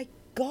 Oh my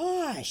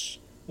gosh.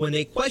 When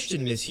they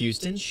questioned Miss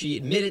Houston, she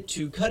admitted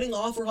to cutting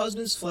off her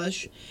husband's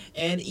flesh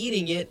and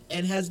eating it,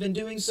 and has been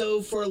doing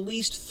so for at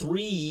least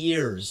 3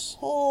 years.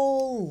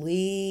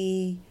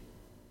 Holy...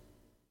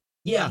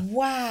 Yeah.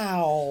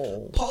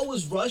 Wow. Paul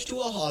was rushed to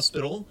a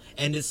hospital,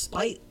 and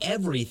despite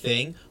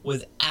everything,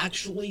 was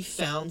actually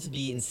found to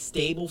be in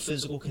stable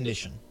physical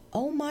condition.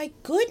 Oh my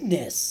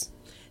goodness.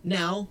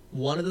 Now,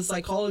 one of the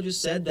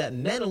psychologists said that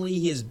mentally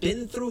he has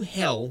been through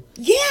hell.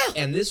 Yeah.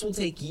 And this will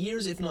take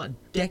years, if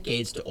not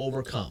decades, to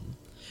overcome.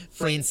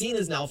 Francine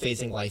is now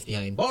facing life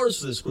behind bars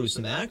for this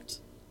gruesome act.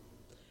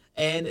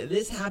 And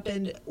this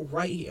happened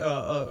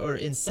or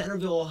in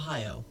Centerville,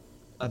 Ohio.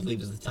 I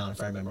believe is the town,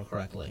 if I remember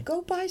correctly.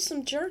 Go buy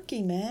some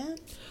jerky, man.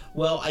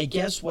 Well, I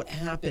guess what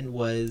happened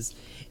was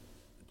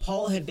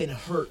Paul had been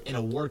hurt in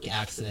a work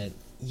accident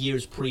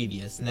years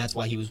previous, and that's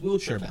why he was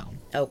wheelchair bound.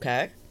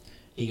 Okay.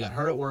 He got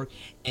hurt at work,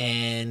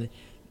 and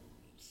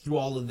through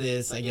all of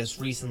this, I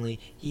guess recently,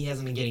 he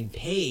hasn't been getting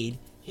paid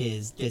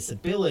his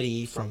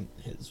disability from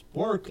his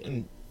work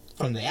and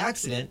from the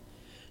accident.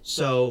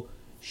 So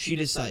she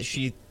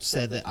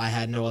said that I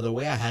had no other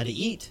way. I had to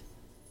eat.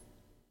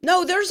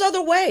 No, there's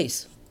other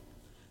ways.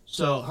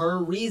 So her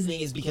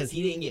reasoning is because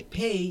he didn't get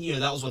paid. You know,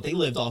 that was what they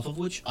lived off of,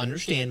 which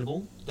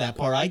understandable. That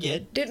part I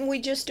get. Didn't we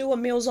just do a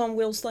Meals on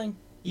Wheels thing?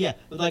 Yeah,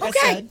 but like Okay.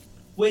 I said,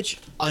 which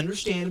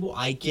understandable.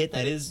 I get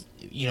that is,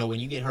 you know, when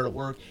you get hurt at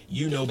work,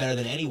 you know better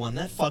than anyone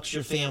that fucks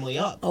your family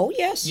up. Oh,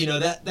 yes. You know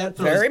that throws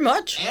Very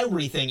much.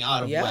 everything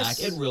out of Yes.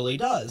 whack. It really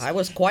does. I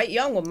was quite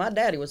young when my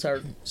daddy was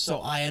hurt. So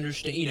I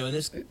understand. You know, and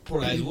this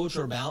poor guy's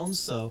wheelchair bound.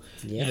 So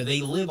Yeah. you know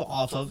they live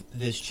off of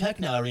this check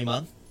now every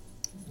month.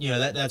 You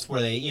know that's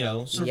where they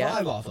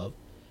survive off of.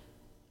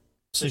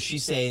 So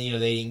she's saying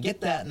they didn't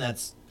get that,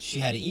 and she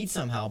had to eat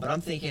somehow. But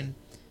I'm thinking,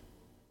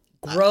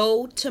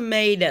 Grow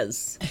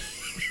tomatoes.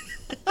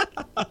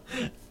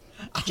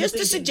 Just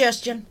a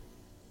suggestion.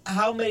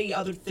 How many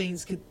other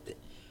things could,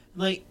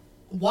 like,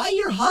 why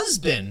your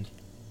husband?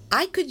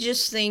 I could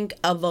just think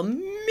of a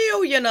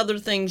million other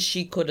things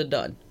she could have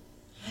done.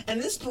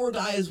 And this poor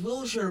guy is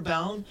wheelchair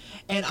bound,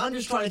 and I'm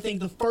just trying to think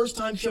the first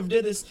time she ever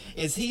did this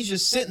is he's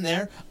just sitting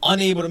there,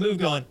 unable to move,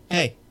 going,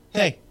 hey,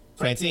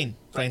 Francine,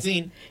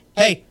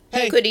 hey.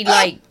 Could he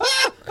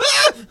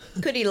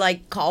could he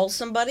call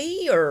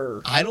somebody,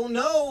 or I don't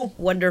know.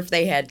 wonder if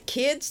they had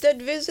kids that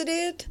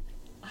visited?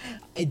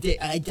 I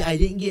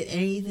didn't get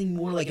anything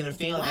more like in their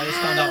family. I just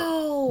found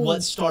out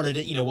what started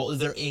it. What was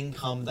their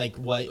income, like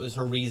what was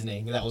her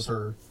reasoning. That was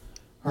her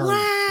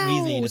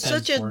reasoning in defense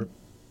such a for it.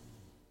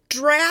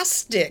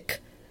 drastic.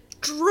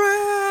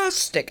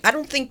 I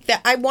don't think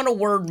that I want a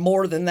word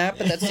more than that,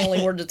 but that's the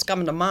only word that's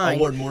coming to A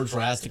mind. word more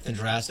drastic than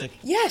drastic.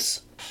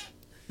 Yes.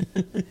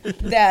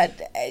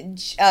 That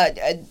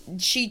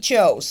she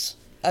chose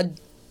a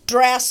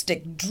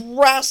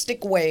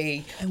drastic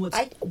way. And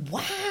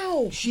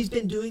Wow. She's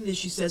been doing this,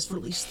 she says, for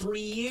at least 3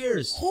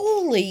 years.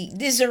 Holy,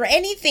 is there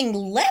anything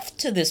left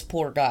to this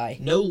poor guy?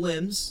 No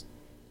limbs.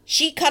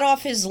 She cut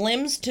off his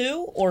limbs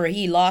too, or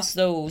he lost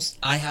those?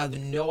 I have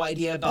no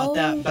idea about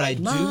that, but I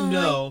do my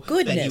know that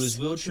he goodness. was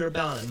wheelchair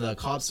bound, and the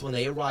cops, when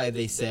they arrived,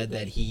 they said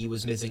that he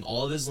was missing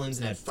all of his limbs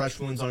and had fresh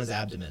wounds on his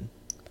abdomen.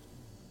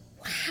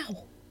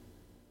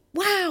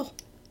 Wow.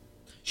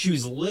 She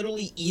was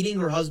literally eating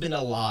her husband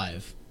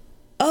alive.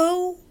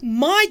 Oh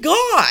my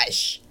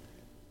gosh.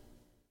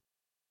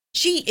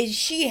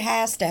 She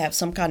has to have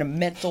some kind of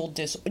mental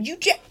disorder. You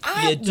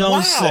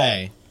don't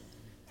say.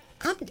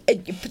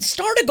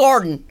 Start a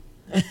garden.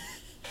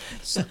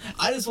 So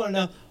I just want to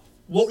know,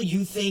 what were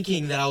you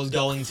thinking that I was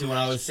going to when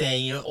I was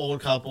saying,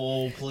 old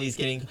couple, police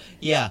getting...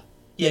 Yeah,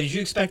 did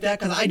you expect that?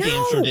 Because I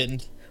damn sure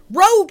didn't.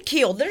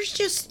 Roadkill. There's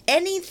just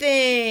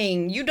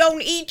anything. You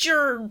don't eat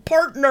your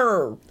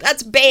partner.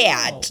 That's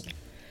bad. No.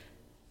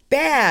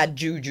 Bad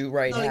juju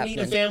right Not even happening.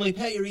 eating a family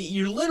pet,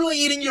 you're literally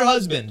eating your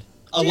husband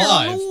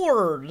alive. Dear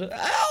Lord.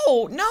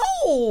 Oh, no.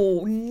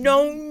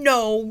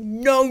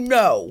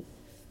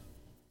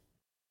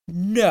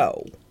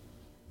 No.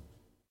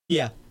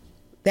 Yeah.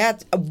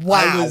 That's...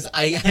 Wow.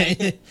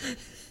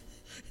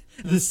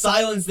 The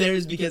silence there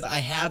is because I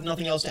have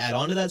nothing else to add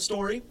on to that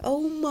story.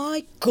 Oh, my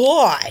I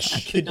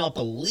gosh. could not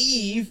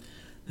believe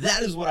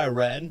that is what I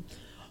read.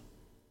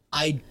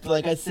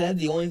 Like I said,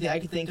 the only thing I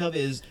could think of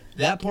is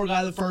that poor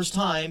guy the first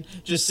time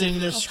just sitting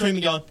there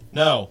screaming, going,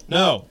 no,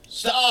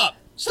 stop.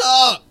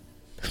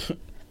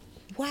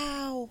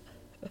 Wow.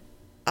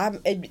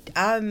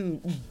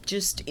 I'm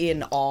just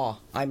in awe.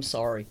 I'm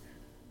sorry.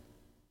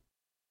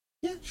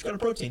 Yeah, she got a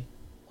protein.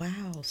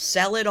 Wow.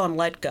 Sell it on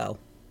Let Go.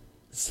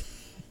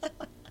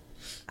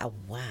 Oh,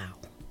 wow.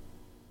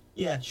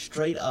 Yeah,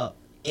 straight up.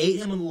 Ate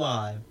him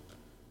alive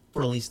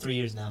for at least 3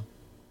 years now.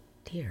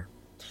 Dear.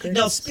 Now,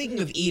 Goodness. speaking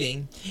of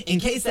eating, in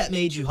case that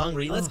made you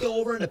hungry, let's go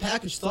over into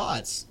package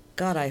thoughts.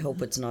 God, I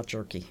hope it's not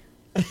jerky.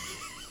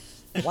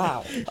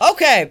 Wow.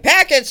 Okay,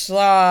 package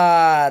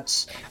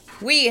slots.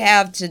 We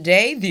have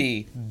today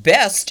the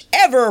best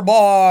ever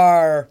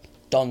bar.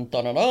 Dun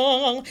dun dun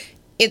dun.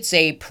 It's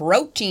a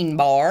protein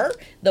bar.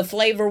 The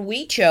flavor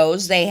we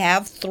chose, they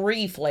have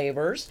 3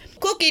 flavors.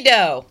 Cookie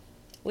dough.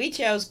 We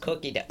chose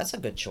cookie dough. That's a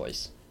good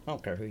choice. I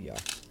don't care who you are.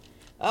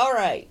 All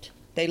right.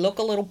 They look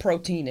a little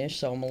proteinish,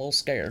 so I'm a little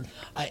scared.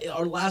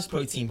 Our last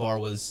protein bar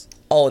was...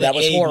 Oh, that the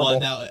was egg horrible. one.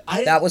 Now,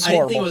 That was I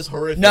horrible. didn't think it was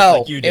horrific No,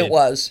 like you did. it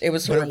was. It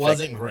was But horrific. it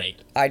wasn't great.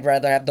 I'd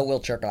rather have the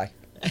wheelchair guy.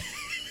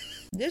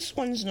 This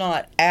one's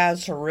not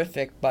as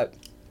horrific, but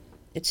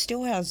it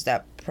still has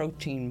that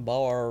protein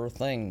bar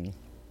thing.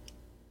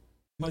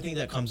 I think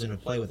that comes into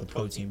play with a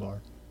protein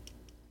bar.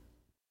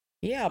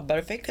 Yeah, but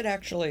if it could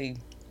actually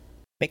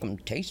make them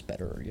taste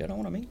better, you know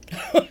what I mean?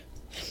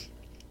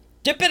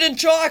 Dip it in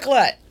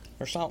chocolate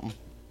or something.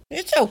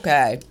 It's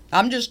okay.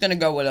 I'm just going to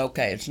go with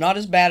okay. It's not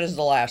as bad as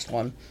the last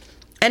one.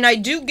 And I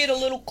do get a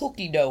little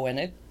cookie dough in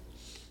it.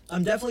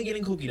 I'm definitely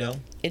getting cookie dough.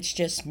 It's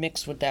just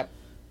mixed with that.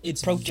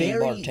 It's Protein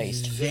very, bar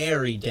taste.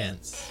 very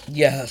dense.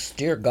 Yes,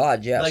 dear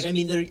God, yes. Like, I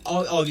mean,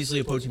 obviously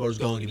a protein bar is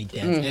going to be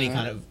dense. Any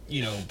kind of,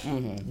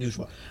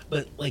 neutral bar.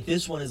 But, like,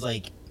 this one is,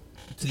 like,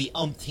 to the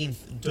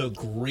umpteenth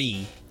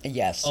degree,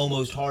 Yes.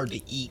 almost hard to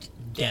eat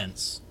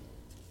dense.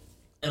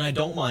 And I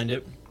don't mind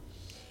it.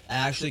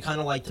 I actually kind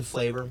of like the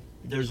flavor.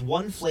 There's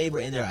one flavor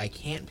in there I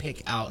can't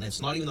pick out, and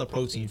it's not even the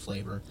protein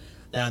flavor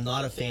that I'm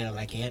not a fan of.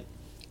 I can't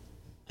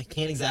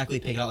exactly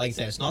pick it out. Like I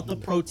said, it's not the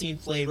protein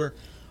flavor.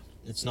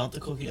 It's not the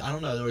cookie. I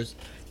don't know.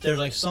 There's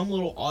like some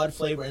little odd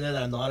flavor in there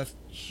that I'm not a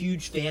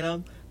huge fan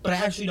of, but I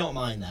actually don't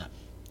mind that.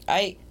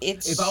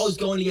 If I was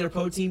going to get a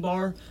protein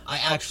bar, I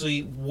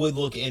actually would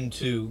look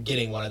into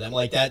getting one of them.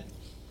 Like that,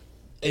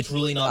 it's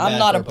really not bad. I'm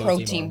not a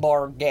protein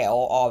bar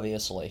gal,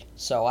 obviously,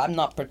 so I'm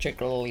not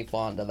particularly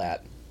fond of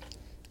that.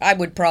 I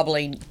would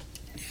probably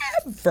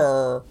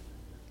never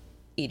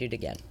eat it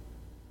again.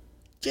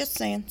 Just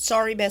saying.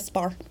 Sorry, Best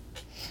Bar.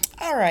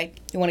 All right.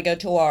 You want to go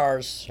to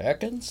our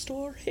second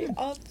story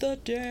of the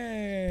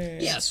day?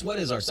 Yes. What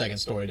is our second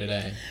story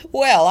today?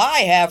 Well,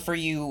 I have for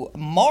you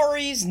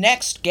Maury's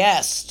next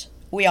guest.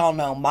 We all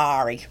know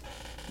Maury.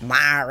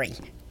 Maury,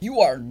 you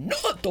are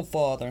not the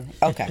father.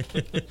 Okay.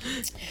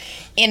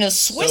 In a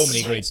Swiss... So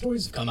many great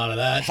stories have come out of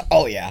that.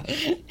 Oh, yeah.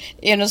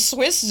 In a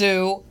Swiss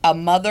zoo, a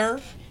mother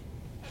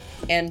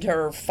and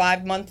her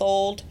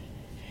 5-month-old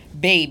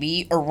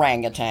baby,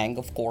 orangutan,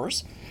 of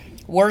course,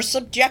 were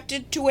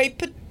subjected to a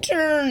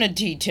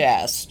paternity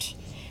test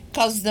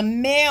because the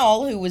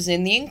male who was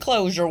in the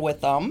enclosure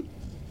with them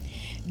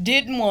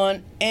didn't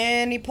want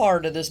any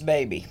part of this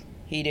baby.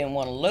 He didn't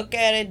want to look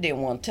at it,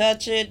 didn't want to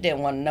touch it, didn't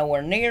want to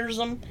nowhere near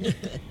them.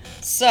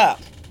 So,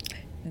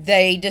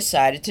 they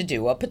decided to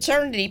do a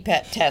paternity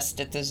test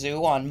at the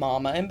zoo on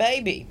mama and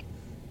baby.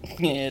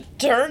 It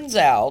turns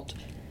out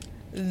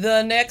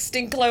the next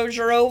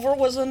enclosure over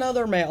was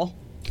another male.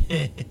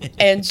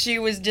 And she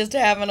was just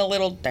having a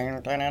little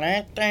at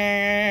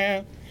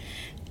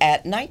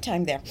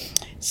nighttime there.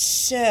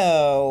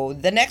 So,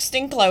 the next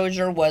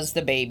enclosure was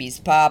the baby's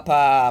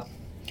papa.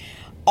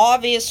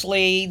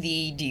 Obviously,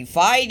 the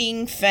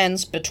dividing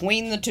fence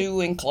between the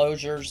two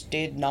enclosures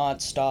did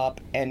not stop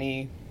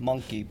any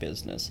monkey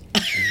business.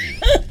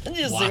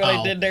 Just see what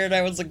I did there?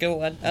 That was a good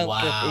one.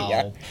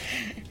 Wow.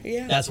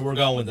 Yeah. That's where we're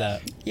going with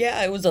that.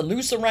 Yeah, it was a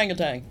loose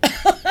orangutan.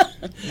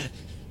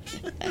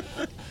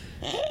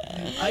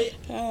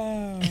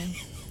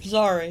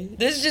 Sorry.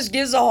 This just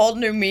gives a whole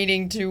new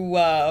meaning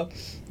to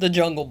the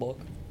Jungle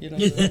Book. You know,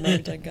 the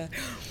orangutan guy.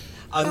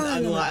 I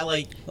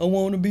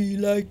want to be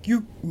like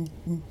you.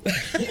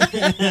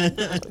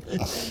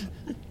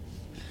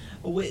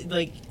 Wait,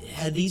 like,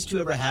 had these two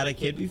ever had a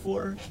kid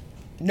before?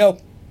 No.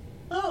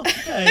 Oh,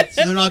 okay.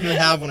 So they're not going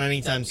to have one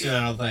anytime soon,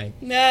 I don't think.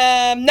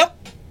 Nope.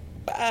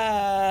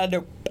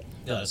 Nope.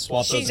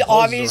 Swap those She's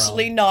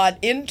obviously not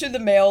into the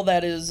male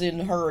that is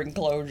in her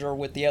enclosure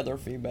with the other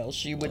females.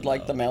 She would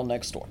like the male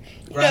next door.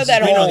 You know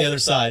that whole... on the other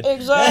side.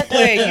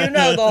 Exactly. You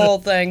know the whole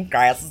thing.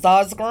 Grass is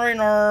always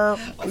greener.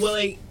 Well,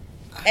 like...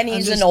 And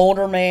he's an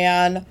older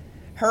man.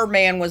 Her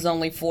man was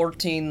only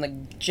 14. The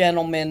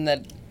gentleman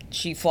that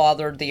she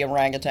fathered the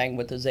orangutan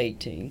with is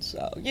 18.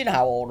 So, you know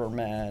how older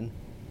men.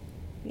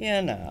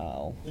 You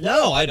know.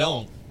 No, I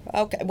don't.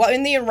 Okay. Well,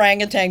 in the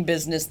orangutan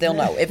business, they'll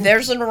know. If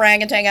there's an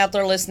orangutan out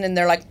there listening,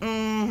 they're like,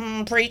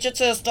 preach it,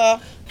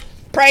 sister.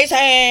 Praise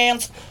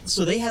hands.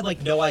 So they had,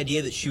 like, no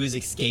idea that she was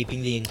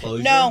escaping the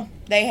enclosure? No,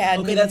 they had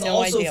no idea. Okay, that's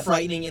also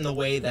frightening in the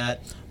way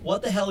that...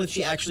 What the hell if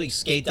she actually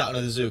escaped out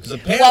into the zoo? Because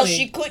apparently... Well,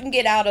 she couldn't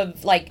get out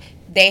of, like,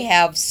 they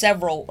have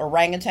several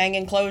orangutan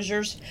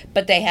enclosures,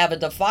 but they have a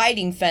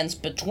dividing fence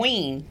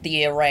between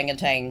the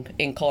orangutan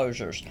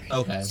enclosures.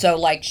 Okay. So,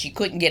 like, she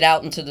couldn't get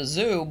out into the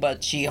zoo,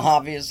 but she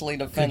obviously,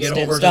 the fence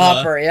didn't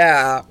stop her,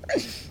 yeah.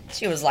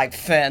 She was like,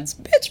 fence,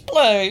 bitch,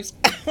 please.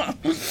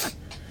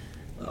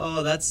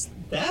 Oh, that's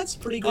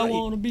pretty great. I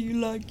want to be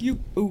like you.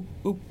 Ooh,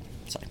 ooh.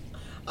 Sorry.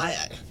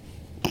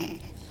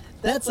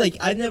 That's like,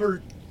 I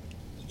never...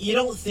 You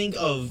don't think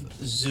of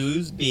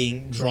zoos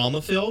being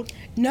drama-filled?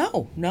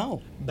 No.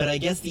 But I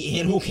guess the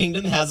animal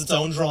kingdom has its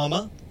own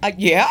drama.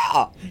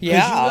 Yeah. You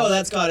know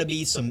that's got to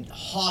be some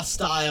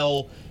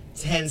hostile,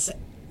 tense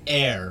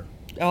air.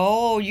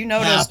 Oh, you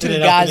know those two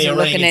guys are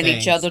looking at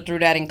each other through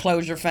that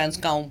enclosure fence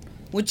going,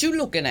 what you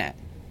looking at?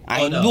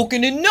 I ain't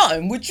looking at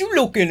nothing. What you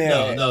looking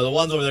at? No, the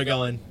ones over there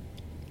going,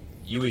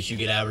 you wish you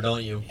could have her,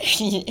 don't you?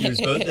 You're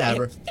supposed to have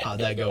her. How'd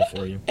that go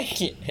for you?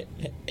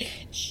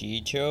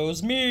 She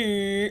chose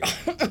me.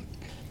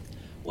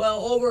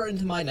 Well, over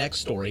into my next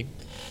story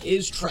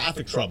is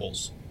traffic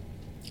troubles.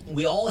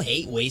 We all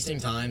hate wasting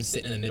time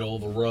sitting in the middle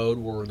of a road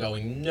where we're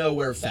going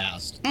nowhere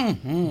fast.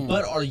 Mm-hmm.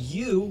 But are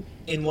you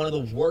in one of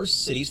the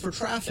worst cities for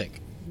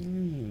traffic?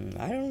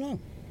 I don't know.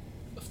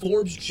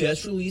 Forbes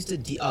just released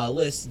a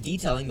list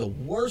detailing the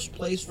worst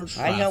place for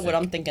traffic. I know what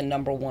I'm thinking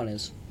number one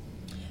is.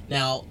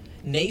 Now,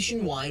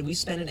 nationwide, we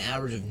spent an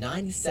average of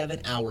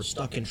 97 hours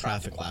stuck in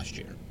traffic last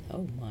year.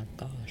 Oh my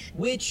gosh.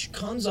 Which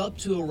comes up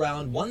to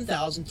around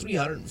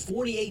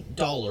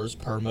 $1,348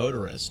 per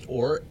motorist,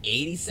 or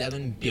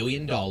 $87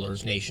 billion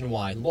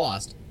nationwide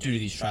lost due to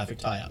these traffic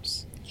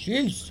tie-ups.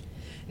 Jeez.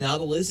 Now,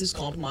 the list is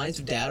comprised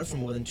of data from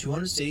more than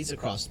 200 cities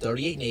across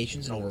 38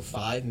 nations and over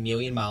 5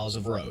 million miles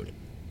of road.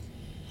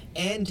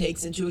 and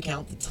takes into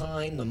account the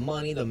time, the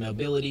money, the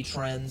mobility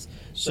trends.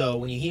 So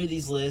when you hear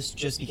these lists,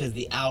 just because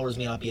the hours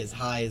may not be as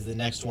high as the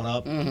next one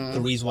up,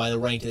 the reason why they're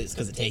ranked is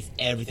because it takes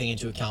everything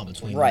into account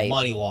between the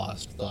money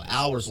lost, the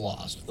hours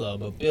lost, the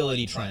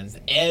mobility trends.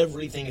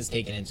 Everything is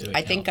taken into account.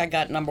 I think I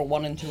got number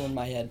 1 and 2 in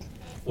my head.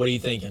 What are you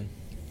thinking?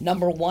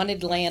 Number 1,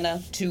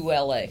 Atlanta, 2,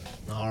 LA.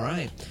 All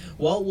right.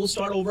 Well, we'll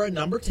start over at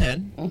number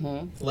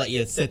 10. Let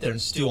you sit there and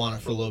stew on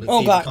it for a little bit.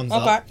 Okay. See if it comes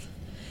up.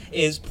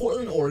 Is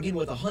Portland, Oregon,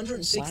 with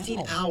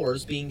 116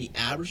 hours being the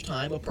average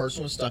time a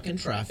person was stuck in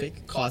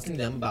traffic, costing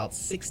them about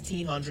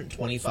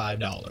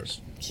 $1,625.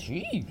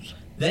 Jeez.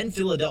 Then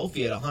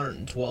Philadelphia at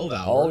 112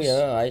 hours. Oh,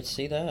 yeah, I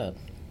see that.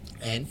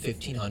 And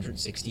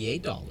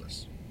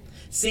 $1,568.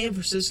 San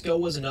Francisco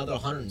was another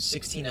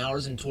 116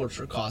 hours in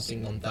torture,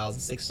 costing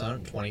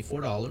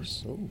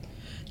 $1,624. Ooh.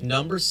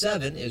 Number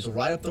 7 is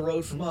right up the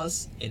road from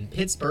us in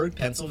Pittsburgh,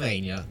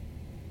 Pennsylvania.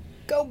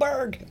 Go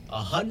Berg!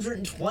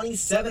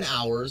 127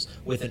 hours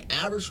with an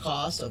average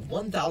cost of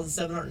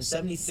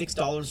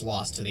 $1,776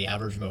 lost to the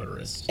average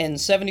motorist. And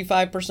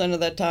 75% of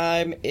that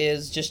time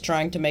is just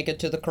trying to make it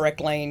to the correct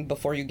lane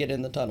before you get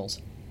in the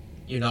tunnels.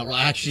 You're not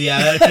right. Actually,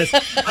 yeah.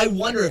 I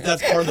wonder if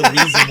that's part of the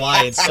reason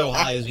why it's so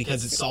high is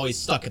because it's always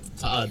stuck at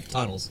the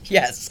tunnels.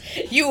 Yes.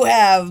 You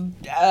have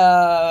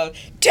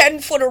 10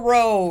 foot of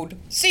road.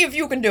 See if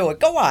you can do it.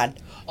 Go on.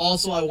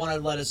 Also, I want to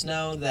let us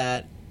know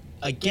that,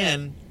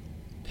 again,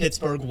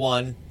 Pittsburgh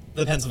won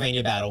the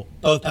Pennsylvania battle.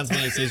 Both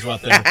Pennsylvania cities were up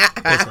there.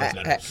 Pittsburgh's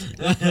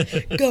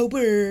better. Go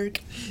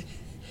Berg.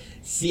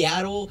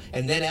 Seattle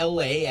and then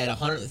LA at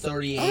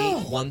 138,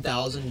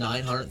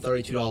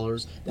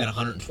 $1,932, then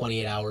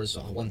 128 hours,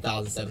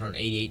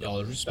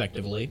 $1,788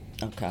 respectively.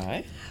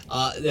 Okay.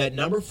 At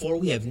number 4,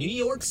 we have New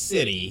York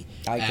City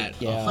at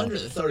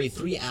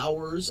 133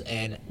 hours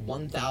and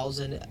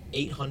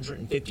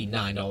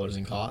 $1,859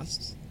 in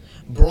costs.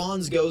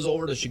 Bronze goes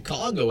over to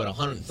Chicago at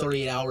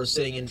 138 hours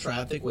sitting in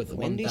traffic with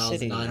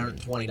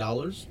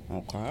 $1,920.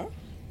 Okay.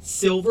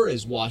 Silver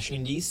is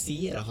Washington,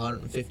 D.C. at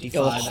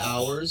 155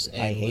 hours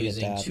and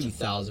losing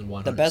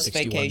 $2,161. The best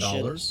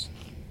vacation.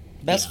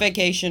 Best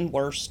vacation,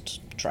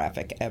 worst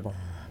traffic ever.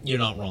 You're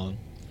not wrong.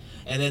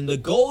 And then the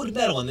gold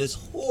medal in this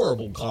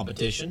horrible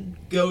competition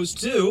goes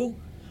to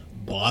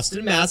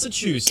Boston,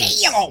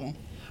 Massachusetts. Damn!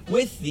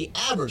 With the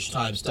average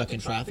time stuck in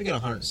traffic at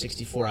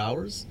 164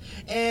 hours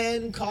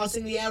and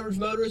costing the average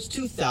motorist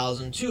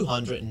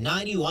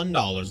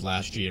 $2,291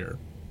 last year.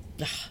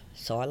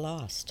 So I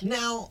lost.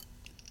 Now,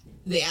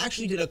 they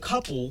actually did a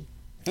couple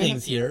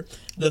things here.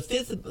 The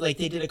fifth, they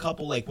did a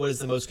couple, what is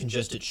the most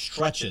congested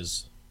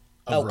stretches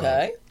of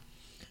road.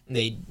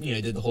 They,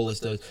 did the whole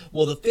list of those.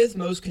 Well, the 5th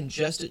most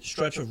congested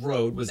stretch of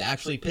road was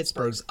actually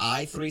Pittsburgh's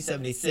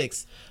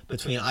I-376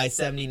 between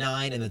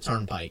I-79 and the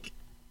Turnpike.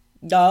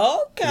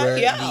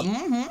 Okay,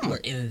 Where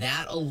in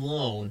that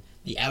alone,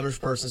 the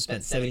average person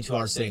spent 72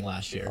 hours sitting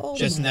last year.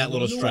 Just in that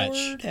little stretch.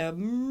 Lord have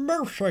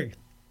mercy.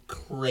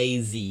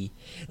 Crazy.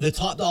 The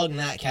top dog in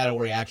that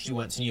category actually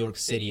went to New York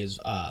City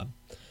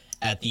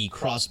at the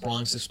Cross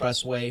Bronx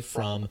Expressway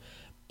from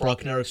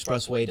Bruckner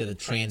Expressway to the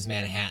Trans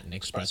Manhattan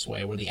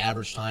Expressway, where the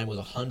average time was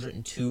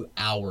 102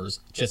 hours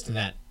just in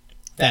that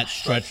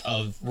stretch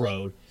of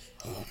road.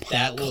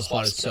 That little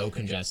spot is so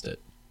congested.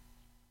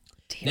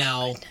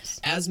 Now,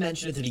 as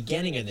mentioned at the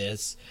beginning of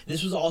this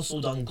was also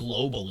done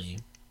globally.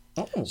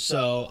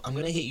 So I'm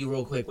going to hit you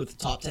real quick with the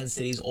top 10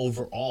 cities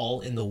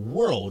overall in the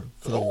world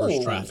for the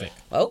worst traffic.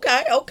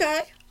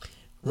 Okay.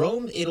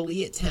 Rome,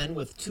 Italy at 10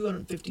 with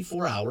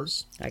 254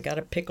 hours. I got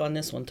to pick on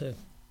this one too.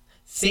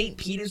 St.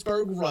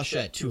 Petersburg,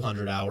 Russia at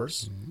 200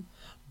 hours.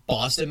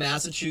 Boston,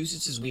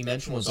 Massachusetts, as we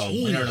mentioned, was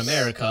a winner in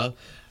America.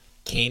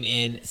 Came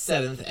in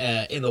 7th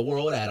in the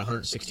world at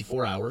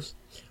 164 hours.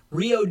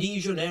 Rio de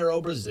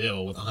Janeiro,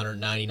 Brazil with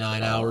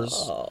 199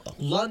 hours.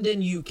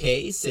 London,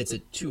 UK sits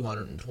at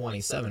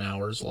 227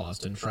 hours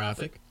lost in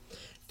traffic.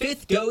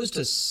 5th goes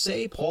to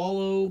Sao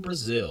Paulo,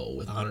 Brazil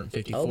with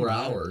 154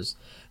 hours.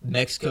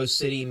 Mexico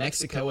City,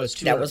 Mexico has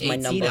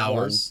 218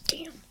 hours.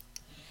 Damn.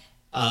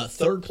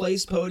 3rd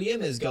place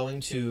podium is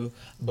going to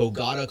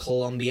Bogota,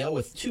 Colombia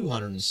with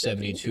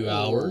 272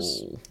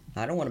 hours.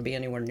 I don't want to be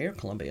anywhere near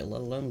Colombia,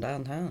 let alone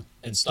downtown.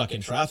 And stuck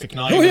in traffic,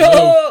 not even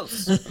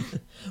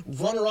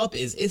Runner-up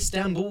is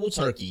Istanbul,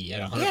 Turkey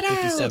at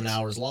 157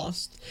 hours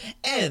lost.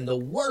 And the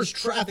worst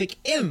traffic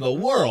in the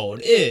world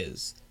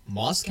is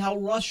Moscow,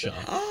 Russia,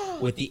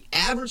 with the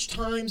average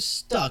time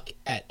stuck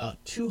at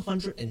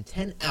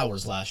 210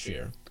 hours last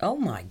year. Oh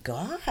my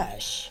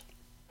gosh.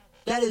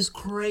 That is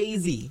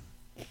crazy.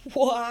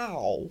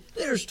 Wow.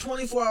 There's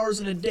 24 hours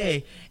in a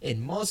day.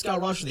 In Moscow,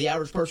 Russia, the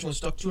average person was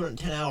stuck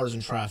 210 hours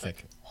in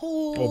traffic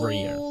over a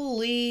year.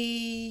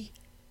 Holy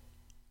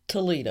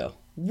Toledo.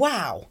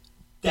 Wow.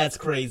 That's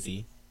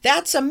crazy.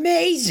 That's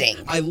amazing.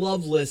 I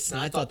love lists, and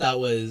I thought that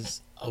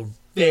was a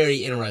very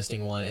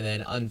interesting one. And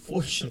then,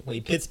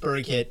 unfortunately,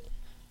 Pittsburgh hit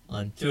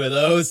on 2 of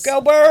those.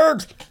 Go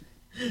Birds!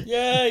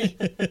 Yay!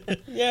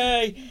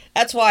 Yay!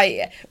 That's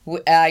why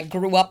I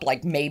grew up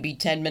like maybe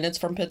 10 minutes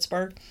from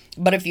Pittsburgh.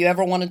 But if you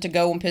ever wanted to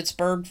go in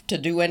Pittsburgh to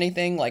do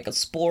anything, like a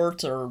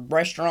sport or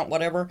restaurant,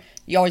 whatever,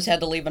 you always had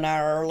to leave an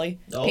hour early.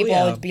 Oh, People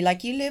yeah. always be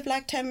like, you live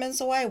like 10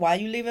 minutes away. Why are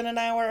you leaving an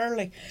hour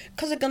early?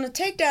 Because it's going to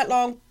take that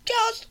long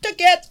just to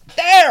get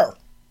there.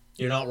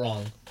 You're not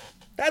wrong.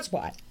 That's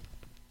why.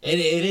 It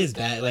is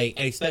bad, like,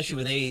 and especially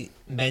when they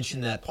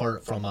mentioned that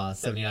part from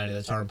 79 to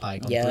the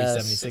Turnpike on Yes.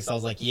 376. I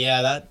was like,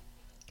 yeah,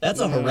 that's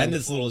a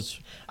horrendous little.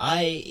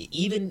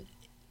 Even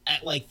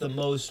at like the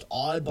most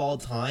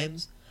oddball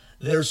times,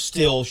 there's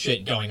still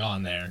shit going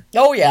on there.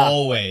 Oh, yeah.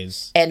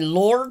 Always. And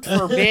Lord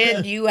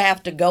forbid you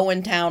have to go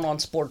in town on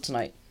sports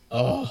night.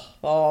 Oh,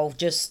 Oh,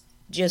 just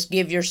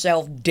give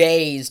yourself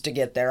days to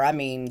get there. I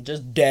mean,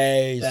 just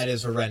days. that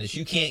is horrendous.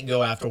 You can't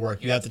go after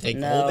work. You have to take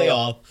the No. whole day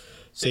off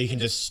so you can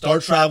just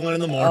start traveling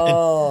in the morning.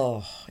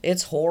 Oh,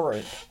 it's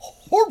horrid.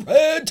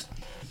 Horrid!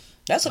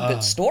 That's a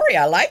good story.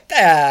 I like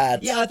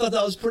that. Yeah, I thought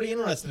that was pretty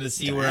interesting to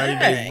see where Dang.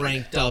 everybody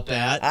ranked up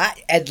at.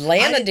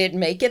 Atlanta didn't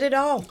make it at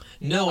all.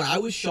 No, and I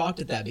was shocked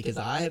at that because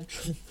I have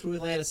driven through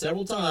Atlanta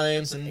several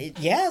times, and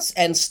Yes,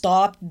 and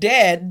stopped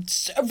dead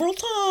several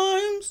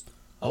times.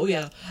 oh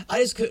yeah, I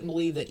just couldn't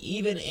believe that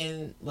even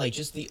in like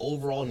just the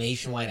overall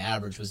nationwide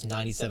average was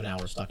 97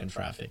 hours stuck in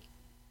traffic.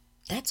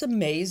 That's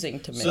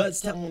amazing to me. So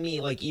that's telling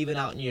me like even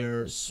out in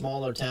your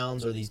smaller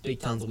towns or these big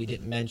towns that we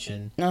didn't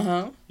mention,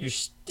 Uh-huh. you're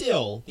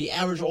still the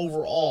average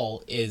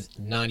overall is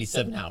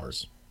 97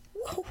 hours.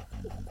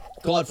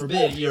 God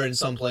forbid you're in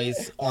some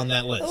place on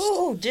that list.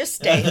 Oh, just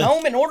stay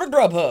home and order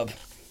Grubhub.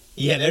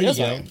 Yeah, there you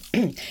go.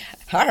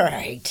 All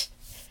right.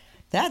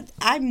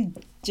 I'm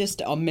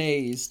just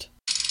amazed.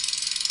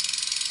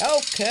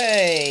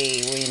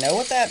 Okay, we know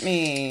what that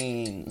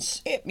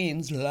means. It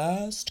means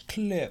last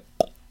clip.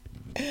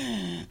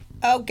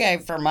 Okay,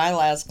 for my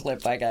last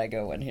clip, I gotta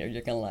go in here.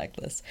 You're gonna like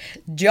this.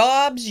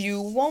 Jobs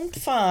you won't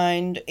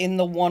find in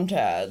the want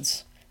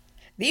ads.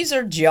 These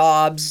are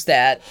jobs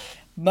that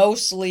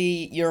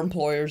mostly your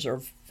employers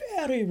are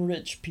very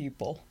rich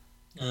people.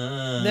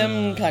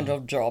 Them kind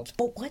of jobs.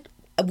 But what?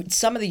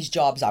 Some of these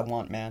jobs I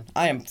want, man.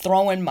 I am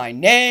throwing my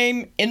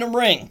name in the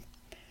ring.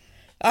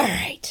 All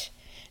right.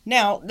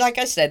 Now, like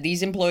I said,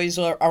 these employees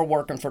are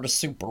working for the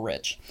super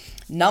rich.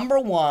 Number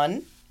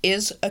one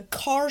is a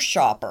car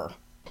shopper.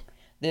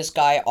 This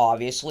guy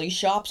obviously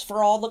shops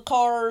for all the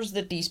cars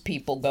that these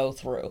people go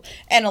through.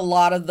 And a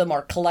lot of them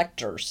are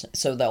collectors.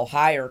 So they'll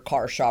hire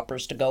car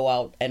shoppers to go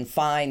out and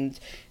find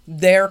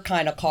their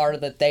kind of car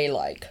that they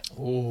like.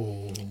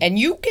 Ooh. And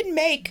you can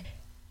make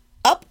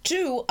up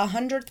to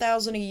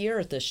 $100,000 a year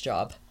at this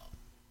job.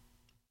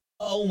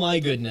 Oh my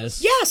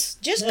goodness. Yes,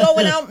 just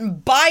going out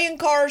and buying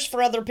cars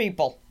for other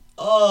people.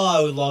 Oh,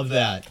 I would love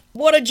that.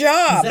 What a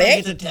job, Then eh? I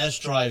get to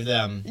test drive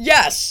them.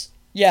 Yes,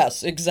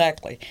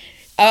 exactly.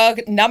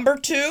 Number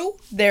two,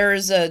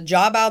 there's a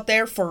job out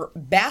there for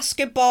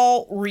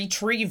basketball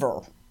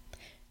retriever.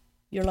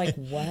 You're like,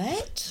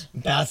 what?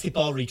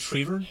 Basketball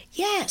retriever?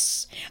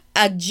 Yes.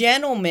 A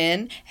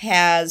gentleman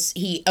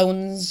he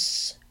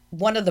owns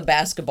one of the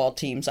basketball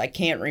teams, I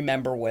can't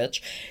remember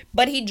which,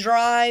 but he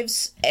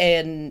drives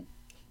an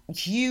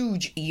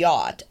huge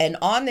yacht, and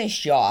on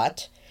this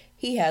yacht,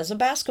 he has a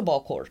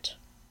basketball court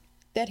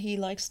that he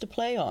likes to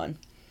play on.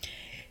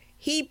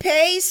 He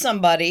pays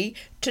somebody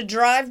to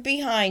drive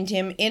behind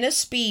him in a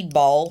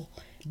speedboat.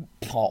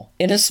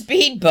 In a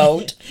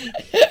speedboat.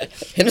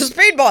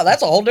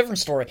 That's a whole different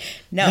story.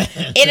 No,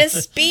 in a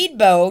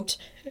speedboat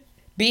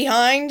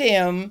behind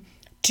him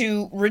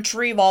to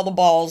retrieve all the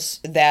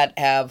balls that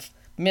have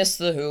missed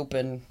the hoop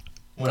and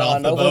Went off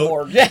gone the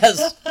overboard. boat.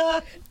 Yes,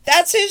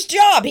 that's his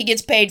job. He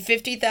gets paid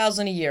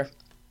 $50,000 a year.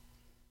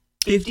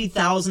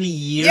 50,000 a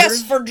year?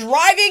 Yes, for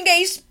driving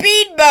a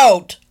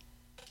speedboat.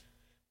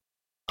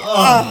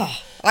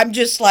 I'm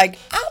just like,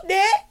 I'll do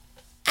it.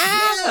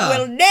 I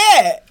will do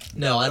it.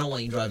 No, I don't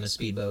want you driving a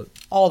speedboat.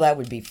 Oh, that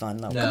would be fun,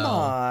 though. No. Come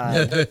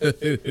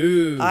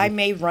on. I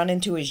may run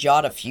into his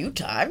yacht a few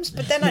times,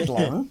 but then I'd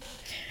learn.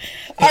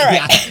 All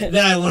right. Yeah,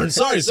 then I learned,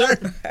 sorry,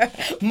 sir.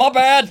 My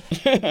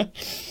bad.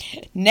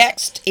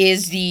 Next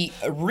is the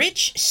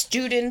rich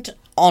student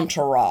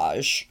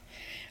entourage.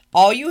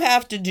 All you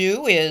have to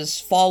do is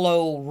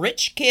follow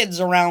rich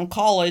kids around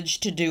college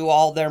to do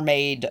all their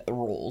maid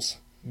rules.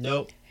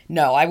 Nope.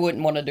 No, I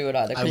wouldn't want to do it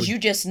either, because would you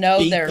just know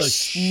beat they're the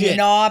shit.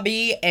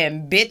 snobby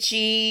and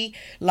bitchy.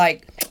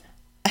 Like,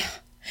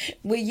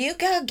 will you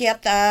go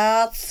get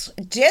that?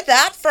 Did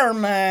that for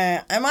me.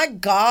 Oh my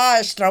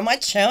gosh, throw my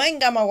chewing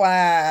gum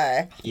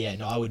away. Yeah,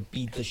 no, I would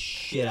beat the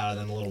shit out of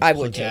them little I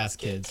would punk-ass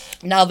kids.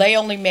 Now, they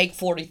only make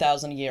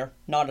 $40,000 a year.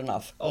 Not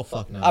enough. Oh,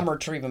 fuck no. I'm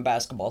retrieving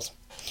basketballs.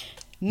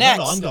 No, Next,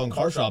 no, I'm going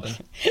car shopping.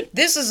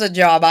 this is a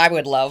job I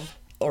would love,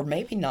 or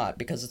maybe not,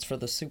 because it's for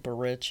the super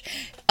rich.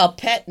 A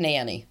pet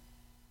nanny.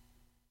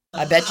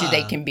 I bet you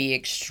they can be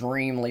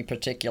extremely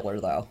particular,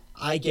 though.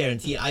 I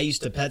guarantee I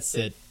used to pet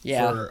sit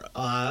Yeah. for,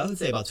 I would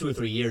say about 2 or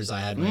 3 years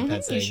I had my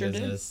pet sitting sure did.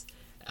 business.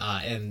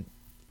 And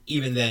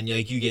even then,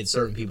 like, you get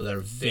certain people that are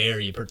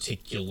very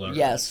particular.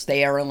 Yes,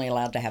 they are only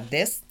allowed to have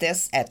this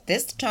at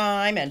this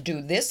time and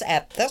do this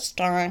at this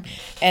time,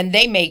 and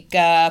they make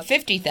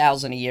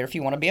 $50,000 a year if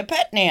you want to be a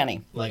pet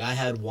nanny. Like, I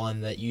had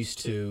one that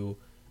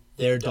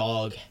their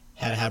dog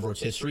had to have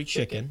rotisserie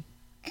chicken.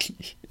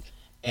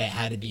 It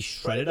had to be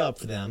shredded up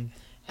for them.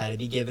 Had to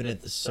be given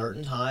at a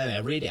certain time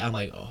every day. I'm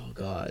like, oh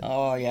god.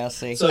 Oh yeah,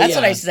 see, So, that's yeah.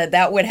 what I said.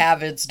 That would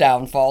have its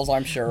downfalls,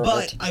 I'm sure.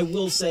 But I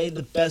will say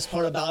the best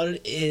part about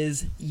it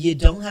is you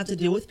don't have to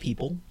deal with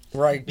people.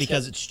 Right.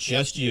 Because it's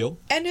just you.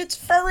 And it's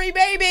furry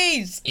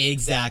babies.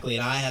 Exactly.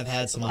 And I have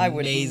had some I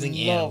would amazing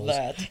love animals.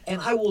 that. And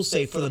I will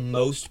say, for the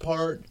most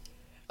part,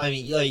 I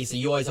mean, like you said,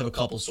 you always have a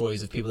couple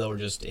stories of people that were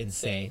just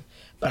insane.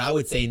 But I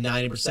would say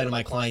 90% of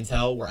my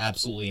clientele were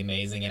absolutely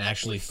amazing and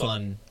actually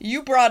fun.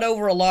 You brought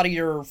over a lot of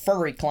your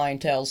furry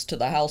clientels to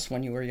the house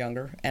when you were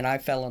younger, and I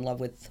fell in love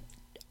with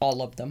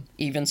all of them.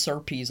 Even Sir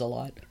Peas a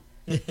lot.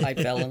 I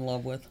fell in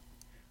love with.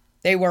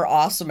 They were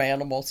awesome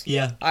animals.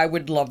 Yeah. I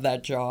would love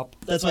that job.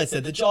 That's why I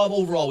said the job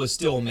overall was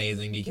still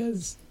amazing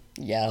because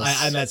Yes.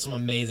 I met some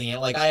amazing,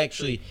 like I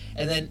actually,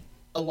 and then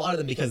a lot of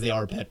them, because they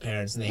are pet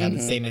parents and they have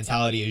the same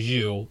mentality as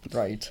you,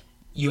 Right.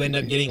 you end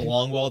up getting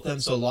along well with them.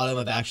 So a lot of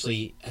them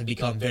have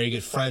become very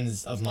good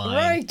friends of mine.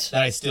 Right.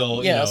 That I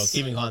still, Yes.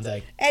 keep in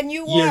contact. And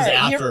you Years are.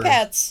 after. Your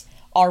pets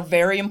are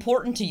very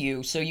important to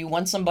you, so you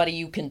want somebody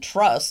you can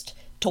trust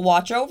to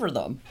watch over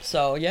them.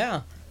 So,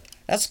 yeah.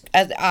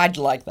 I'd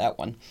like that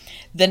one.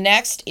 The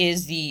next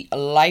is the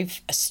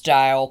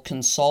lifestyle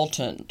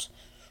consultant.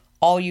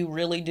 All you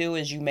really do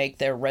is you make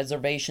their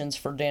reservations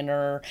for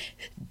dinner.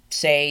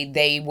 Say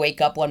they wake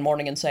up one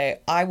morning and say,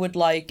 I would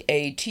like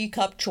a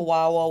teacup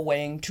chihuahua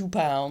weighing 2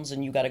 pounds,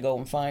 and you got to go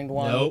and find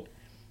one. Nope.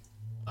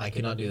 I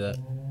could not do that.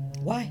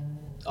 Why?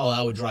 Oh,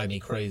 that would drive me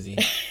crazy.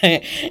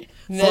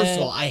 First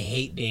of all, I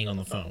hate being on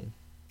the phone.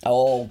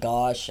 Oh,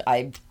 gosh.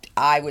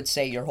 I would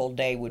say your whole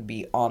day would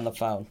be on the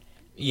phone.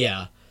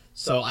 Yeah.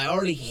 So I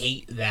already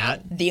hate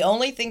that. The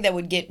only thing that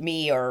would get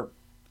me are,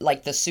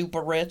 like, the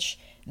super rich.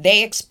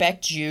 They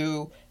expect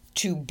you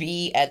to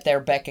be at their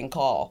beck and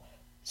call.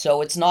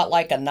 So it's not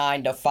like a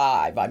 9 to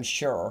 5, I'm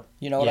sure.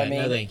 You know what I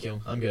mean? No, thank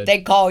you. I'm good.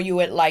 They call you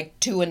at like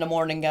 2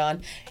 a.m.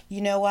 going,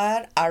 you know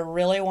what? I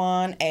really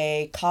want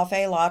a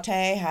coffee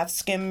latte, half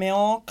skim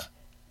milk.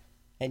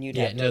 And you'd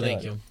have to do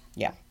thank it. you.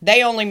 Yeah.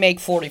 They only make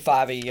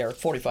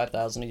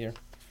 $45,000 a year.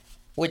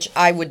 Which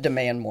I would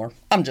demand more.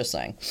 I'm just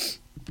saying.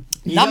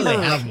 They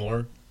have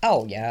more.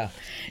 Oh, yeah.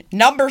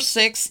 Number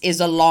 6 is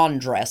a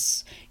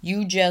laundress.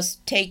 You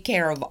just take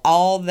care of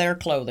all their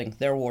clothing,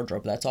 their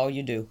wardrobe. That's all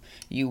you do.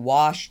 You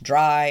wash,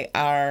 dry,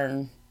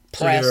 iron,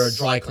 press. So you're a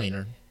dry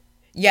cleaner.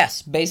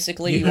 Yes,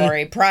 basically you are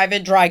a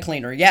private dry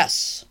cleaner.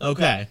 Yes.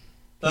 Okay.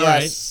 All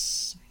right.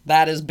 Yes.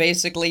 That is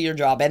basically your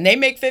job. And they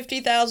make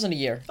 $50,000 a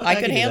year. Okay, I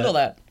could handle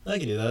that. I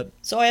could do that.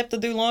 So I have to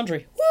do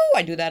laundry. Woo!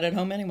 I do that at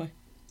home anyway.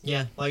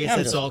 Yeah, like I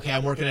said, so okay,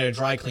 I'm working at a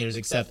dry cleaner's,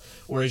 except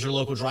whereas your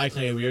local dry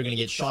cleaner where you're going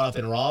to get shot up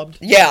and robbed,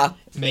 Yeah.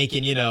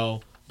 making,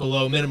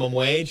 below minimum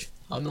wage,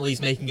 I'm at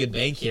least making good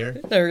bank here.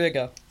 There you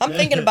go. I'm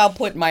thinking about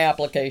putting my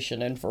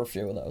application in for a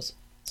few of those.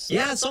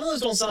 Yeah, some of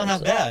those don't sound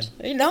half bad.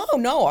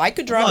 No, I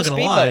could I'm drive not a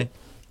going to lie. speedboat.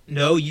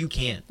 No, you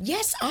can't.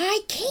 Yes, I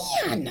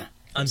can.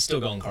 I'm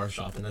still going car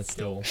shopping. That's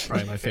still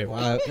probably my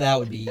favorite. That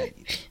would be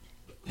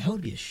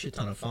a shit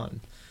ton of fun.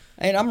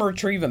 And I'm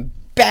retrieving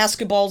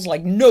basketballs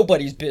like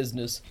nobody's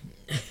business.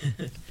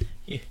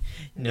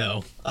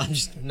 No,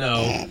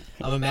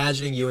 I'm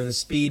imagining you in the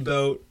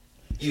speedboat.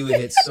 You would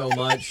hit so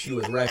much. You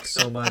would wreck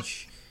so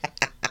much.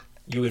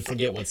 You would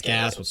forget what's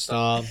gas, what's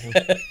stop.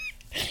 I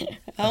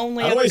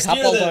only How have do I a steer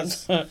couple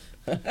this? ones.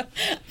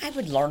 I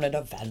would learn it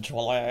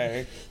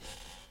eventually.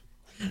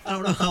 I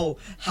don't know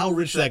how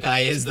rich that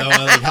guy is, though.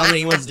 Like, how many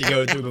he wants to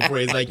go through before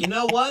he's like, you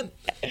know what?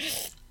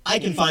 I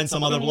can find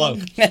some other bloke.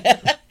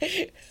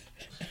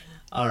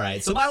 All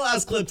right, so my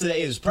last clip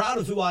today is proud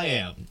of who I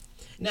am.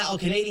 Now,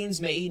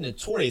 Canadians may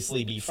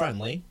notoriously be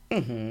friendly,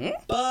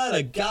 but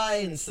a guy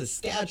in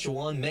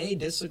Saskatchewan may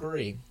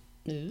disagree.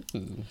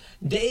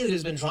 David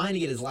has been trying to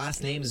get his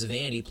last name as a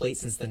vanity plate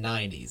since the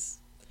 90s.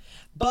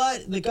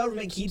 But the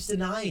government keeps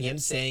denying him,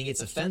 saying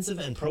it's offensive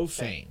and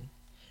profane.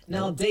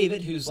 Now,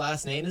 David, whose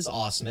last name is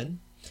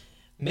Osman,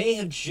 may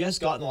have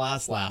just gotten the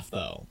last laugh,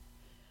 though.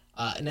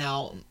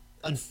 Now,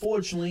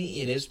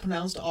 unfortunately, it is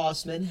pronounced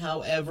Osman.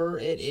 However,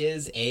 it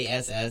is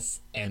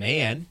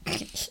Assman.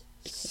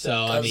 So,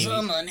 I mean...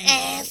 I'm an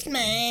ass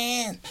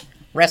man.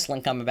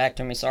 Wrestling coming back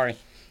to me, sorry.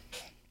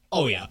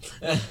 Oh, yeah.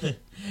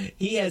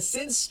 He has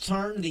since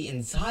turned the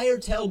entire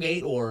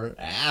tailgate, or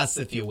ass,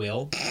 if you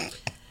will,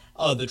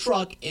 of the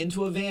truck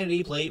into a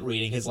vanity plate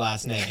reading his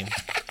last name.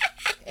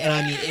 And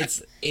I mean,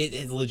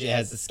 it legit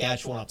has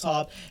Saskatchewan up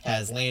top,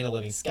 has Land of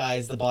Living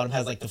Skies. The bottom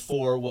has like the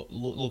 4 what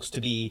looks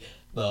to be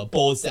the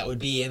bullets that would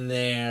be in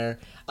there.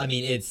 I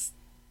mean,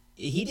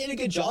 he did a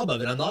good job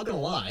of it. I'm not gonna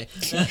lie.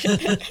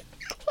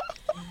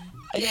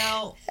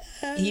 Now,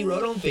 he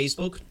wrote on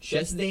Facebook,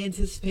 just as they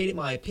anticipated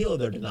my appeal of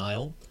their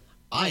denial,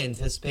 I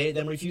anticipated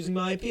them refusing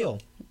my appeal.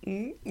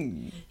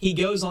 He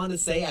goes on to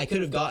say, I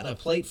could have gotten a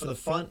plate for the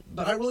front,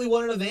 but I really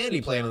wanted a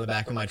vanity plate on the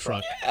back of my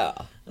truck. Yeah,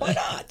 why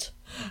not?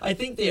 I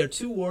think they are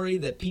too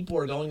worried that people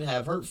are going to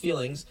have hurt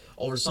feelings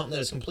over something that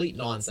is complete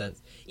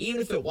nonsense.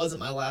 Even if it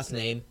wasn't my last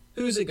name,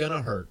 who's it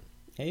gonna hurt?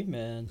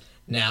 Amen.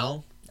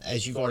 Now,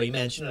 as you've already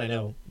mentioned, I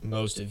know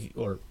most of you,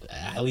 or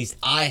at least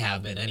I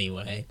have been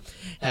anyway,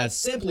 have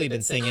simply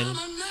been singing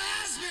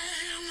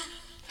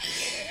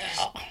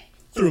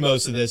through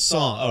most of this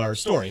song or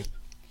story.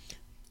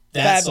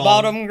 Fat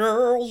bottom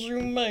girls, you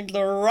make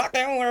the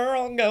rockin'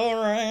 world go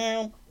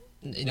round.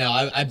 No,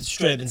 I've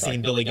straight up been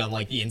singing Billy Gunn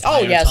like the entire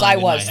time. Oh, yes, I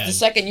in was. my head. The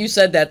second you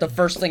said that, the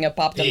first thing that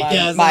popped in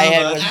my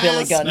head was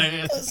Billy Gunn.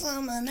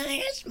 I'm an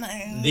ass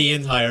man. The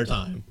entire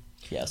time.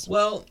 Yes.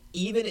 Well,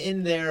 even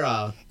in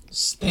their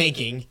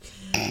spanking,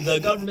 the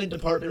government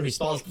department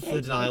responsible for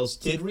the denials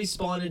did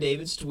respond to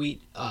David's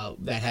tweet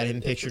that had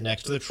him pictured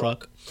next to the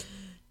truck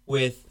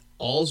with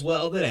 "All's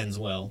well that ends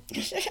well."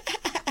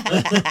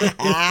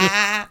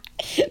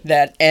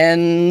 That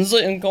ends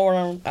in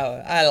corner. Oh,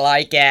 I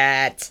like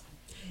it.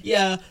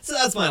 Yeah, so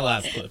that's my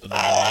last clip of the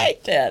I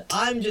liked it.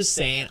 I'm just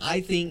saying,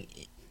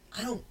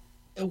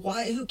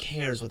 who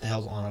cares what the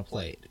hell's on a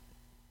plate?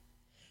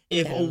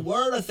 If a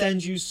word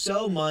offends you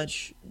so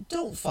much,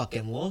 don't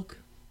fucking look.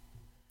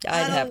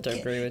 I'd have to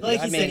agree with you.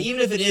 Like you said,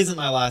 even if it isn't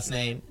my last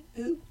name,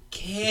 who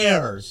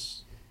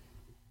cares?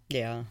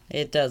 Yeah,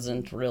 it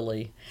doesn't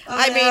really.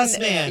 Ass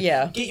man.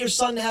 Yeah. Get your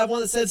son to have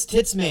one that says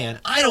tits man.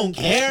 I don't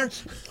care.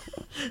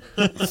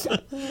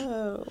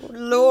 Oh,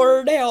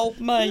 Lord help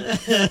me.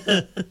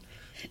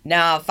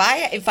 Now, if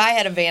I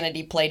had a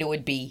vanity plate, it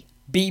would be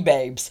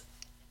B-Babes.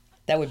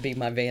 That would be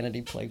my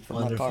vanity plate for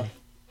Wonderful. my car.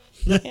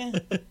 Yeah.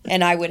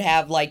 And I would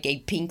have like a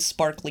pink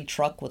sparkly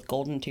truck with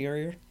gold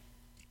interior.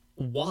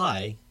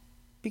 Why?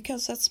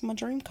 Because that's my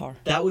dream car.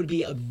 That would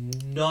be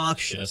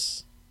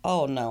obnoxious.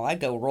 Oh no, I'd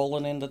go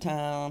rolling into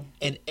town.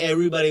 And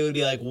everybody would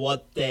be like,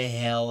 what the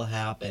hell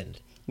happened?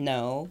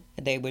 No,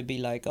 they would be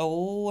like,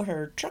 oh,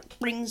 her truck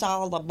brings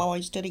all the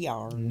boys to the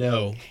yard.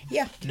 No.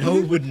 Yeah. No,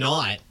 it would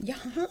not. Yeah.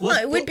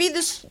 What- It would be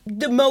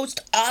the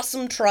most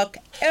awesome truck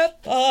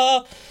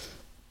ever.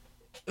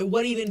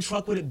 What even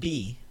truck would it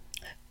be?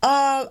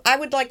 I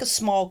would like a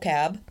small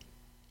cab.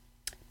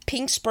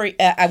 Pink spray.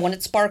 I want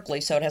it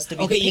sparkly, so it has to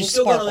be Okay, pink you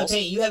still got on the sparkles.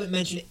 paint. You haven't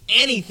mentioned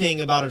anything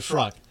about a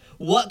truck.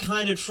 What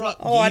kind of truck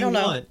do Oh, I you don't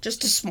know. want?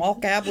 Just a small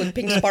cab with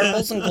pink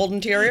sparkles and gold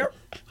interior.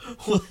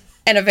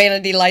 And a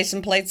vanity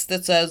license plate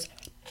that says,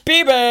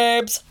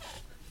 B-Babes.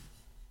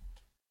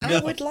 No.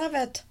 I would love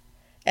it.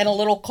 And a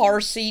little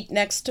car seat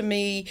next to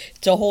me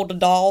to hold a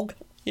dog.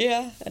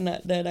 Yeah, and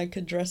that I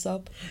could dress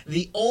up.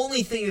 The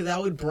only thing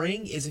that would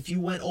bring is if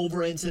you went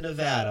over into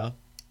Nevada,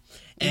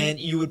 and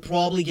you would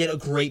probably get a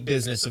great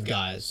business of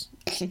guys.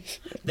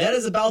 That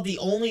is about the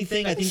only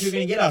thing I think you're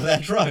going to get out of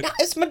that truck.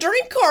 It's my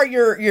dream car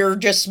you're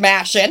just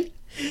smashing.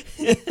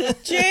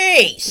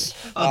 Jeez.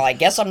 Well, I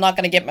guess I'm not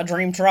going to get my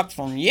dream truck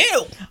from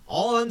you.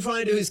 All I'm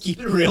trying to do is keep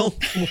it real,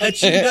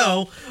 let you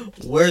know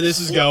where this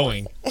is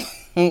going.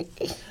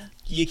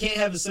 You can't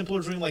have a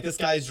simpler dream like this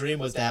guy's dream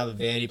was to have a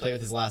vanity plate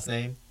with his last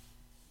name.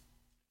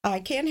 I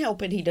can't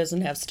help it. He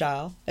doesn't have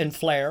style and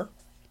flair.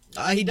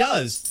 He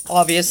does.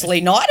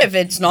 Obviously not if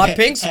it's not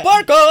pink Have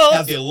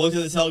sparkles. you looked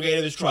at the tailgate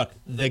of his truck?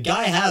 The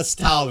guy has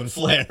style and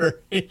flair.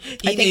 I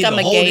think I'm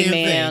a gay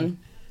man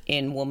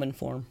in woman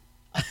form.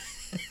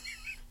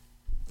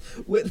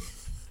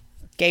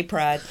 Gay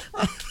pride.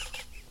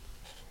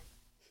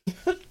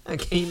 A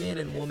gay man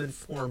in woman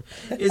form.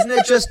 Isn't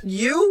it just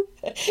you?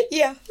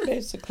 Yeah,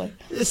 basically.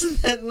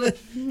 Isn't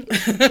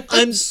that...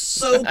 I'm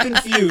so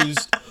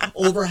confused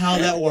over how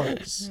that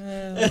works.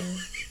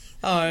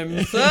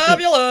 I'm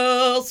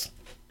fabulous.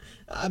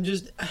 I'm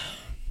just...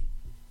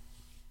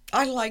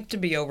 I like to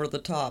be over the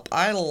top.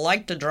 I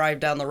like to drive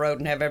down the road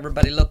and have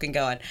everybody looking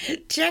going,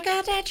 check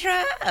out that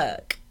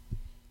truck.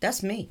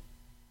 That's me.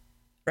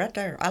 Right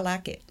there. I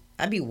like it.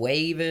 I'd be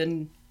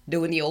waving,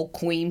 doing the old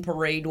Queen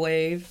parade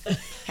wave.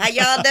 How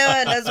y'all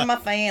doing? Those are my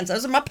fans.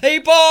 Those are my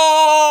people.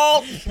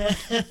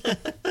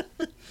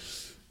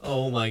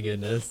 Oh my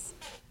goodness.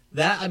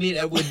 That, I mean,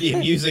 it would be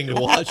amusing to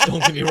watch,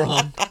 don't get me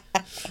wrong.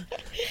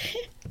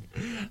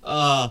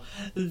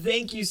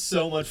 Thank you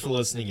so much for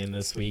listening in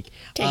this week.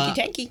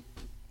 Thank you.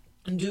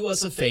 Do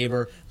us a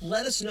favor.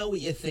 Let us know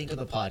what you think of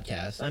the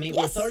podcast. I mean,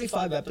 Yes. we're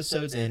 35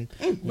 episodes in.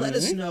 Let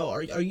us know.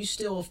 Are you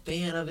still a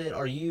fan of it?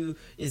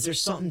 Is there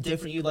something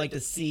different you'd like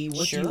to see?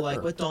 What do you Sure.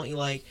 like? What don't you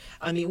like?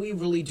 I mean, we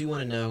really do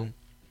want to know.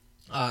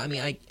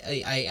 I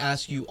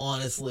ask you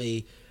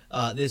honestly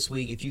this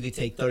week if you could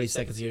take 30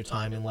 seconds of your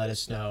time and let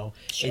us know.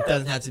 Sure. It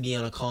doesn't have to be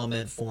on a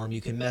comment form.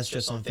 You can message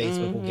us on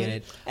Facebook. We'll get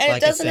it. And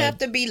Like it I doesn't said, have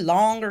to be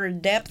long or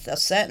in depth, a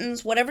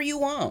sentence, whatever you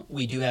want.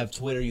 we do have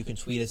Twitter. You can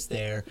tweet us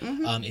there.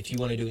 If you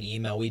want to do an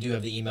email, we do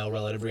have the email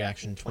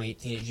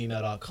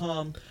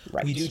relativereaction2018@gmail.com.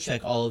 Right. We do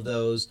check all of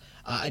those.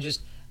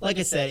 Like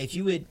I said, if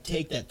you would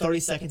take that 30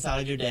 seconds out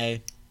of your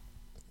day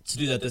to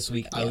do that this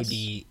week, I would Yes.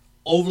 be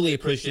overly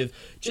appreciative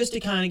just to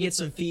kind of get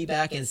some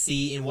feedback and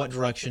see in what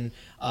direction,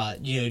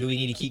 do we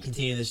need to keep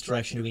continuing this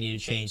direction? Do we need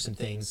to change some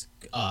things,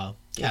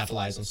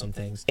 capitalize on some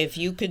things? If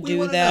you could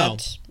do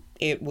that,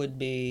 it would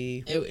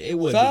be it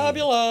would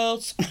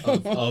fabulous.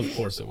 Of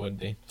course it would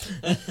be.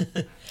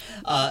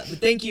 But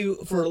thank you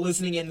for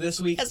listening in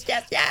this week.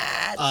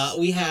 Yes.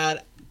 We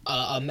had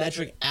a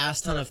metric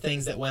ass ton of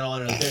things that went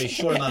on in a very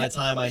short amount of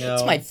time, I know.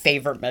 It's my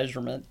favorite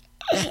measurement.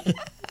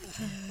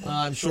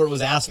 I'm sure it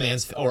was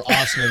Assman's or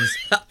Osman's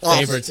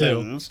favorite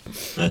too.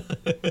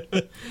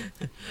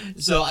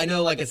 So I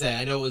know, like I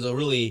said, it was a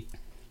really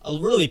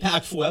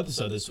packed full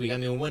episode this week. I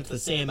mean, we went to the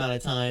same amount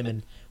of time,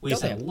 and we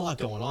just had a lot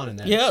going on in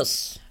there.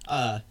 Yes.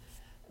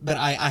 But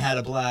I had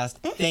a blast.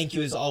 Thank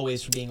you, as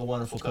always, for being a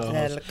wonderful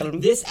co-host. Welcome.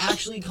 This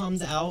actually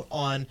comes out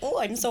on... Oh,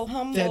 I'm so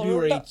humble.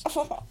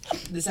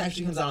 This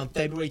actually comes out on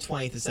February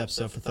 20th, this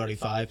episode for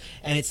 35,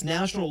 and it's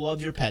National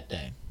Love Your Pet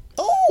Day.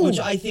 Oh! Which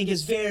I think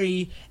is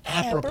very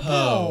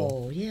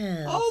apropos.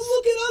 Yes. Oh,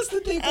 look at us,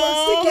 the big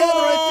ones together.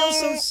 I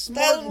feel so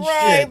smart and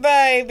right, shit.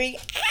 baby.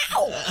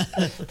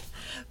 Ow!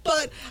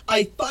 But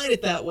I find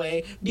it that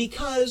way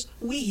because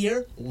we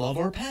here love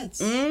our pets.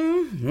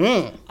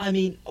 Mm-hmm. I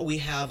mean, we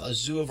have a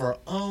zoo of our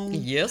own.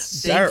 Yes,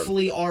 sir.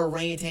 Thankfully, our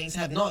orangutans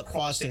have not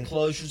crossed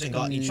enclosures and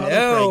gotten each other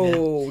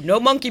pregnant. No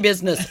monkey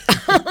business.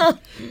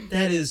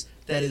 That is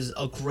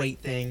a great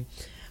thing.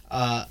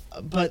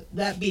 But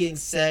that being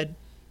said,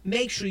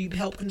 make sure you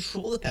help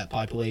control the pet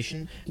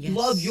population. Yes.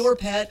 Love your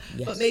pet,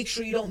 Yes. but make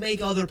sure you don't make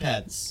other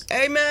pets.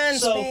 Amen.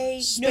 So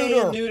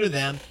Spay, and neuter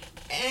them.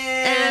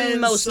 And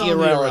most some of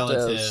your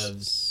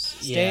relatives.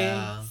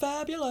 Yeah. Stay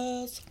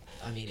fabulous.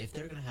 I mean, if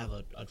they're going to have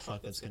a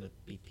truck that's going to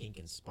be pink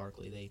and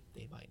sparkly,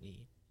 they might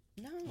need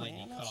No, cut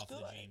that's off the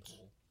good. gene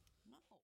pool.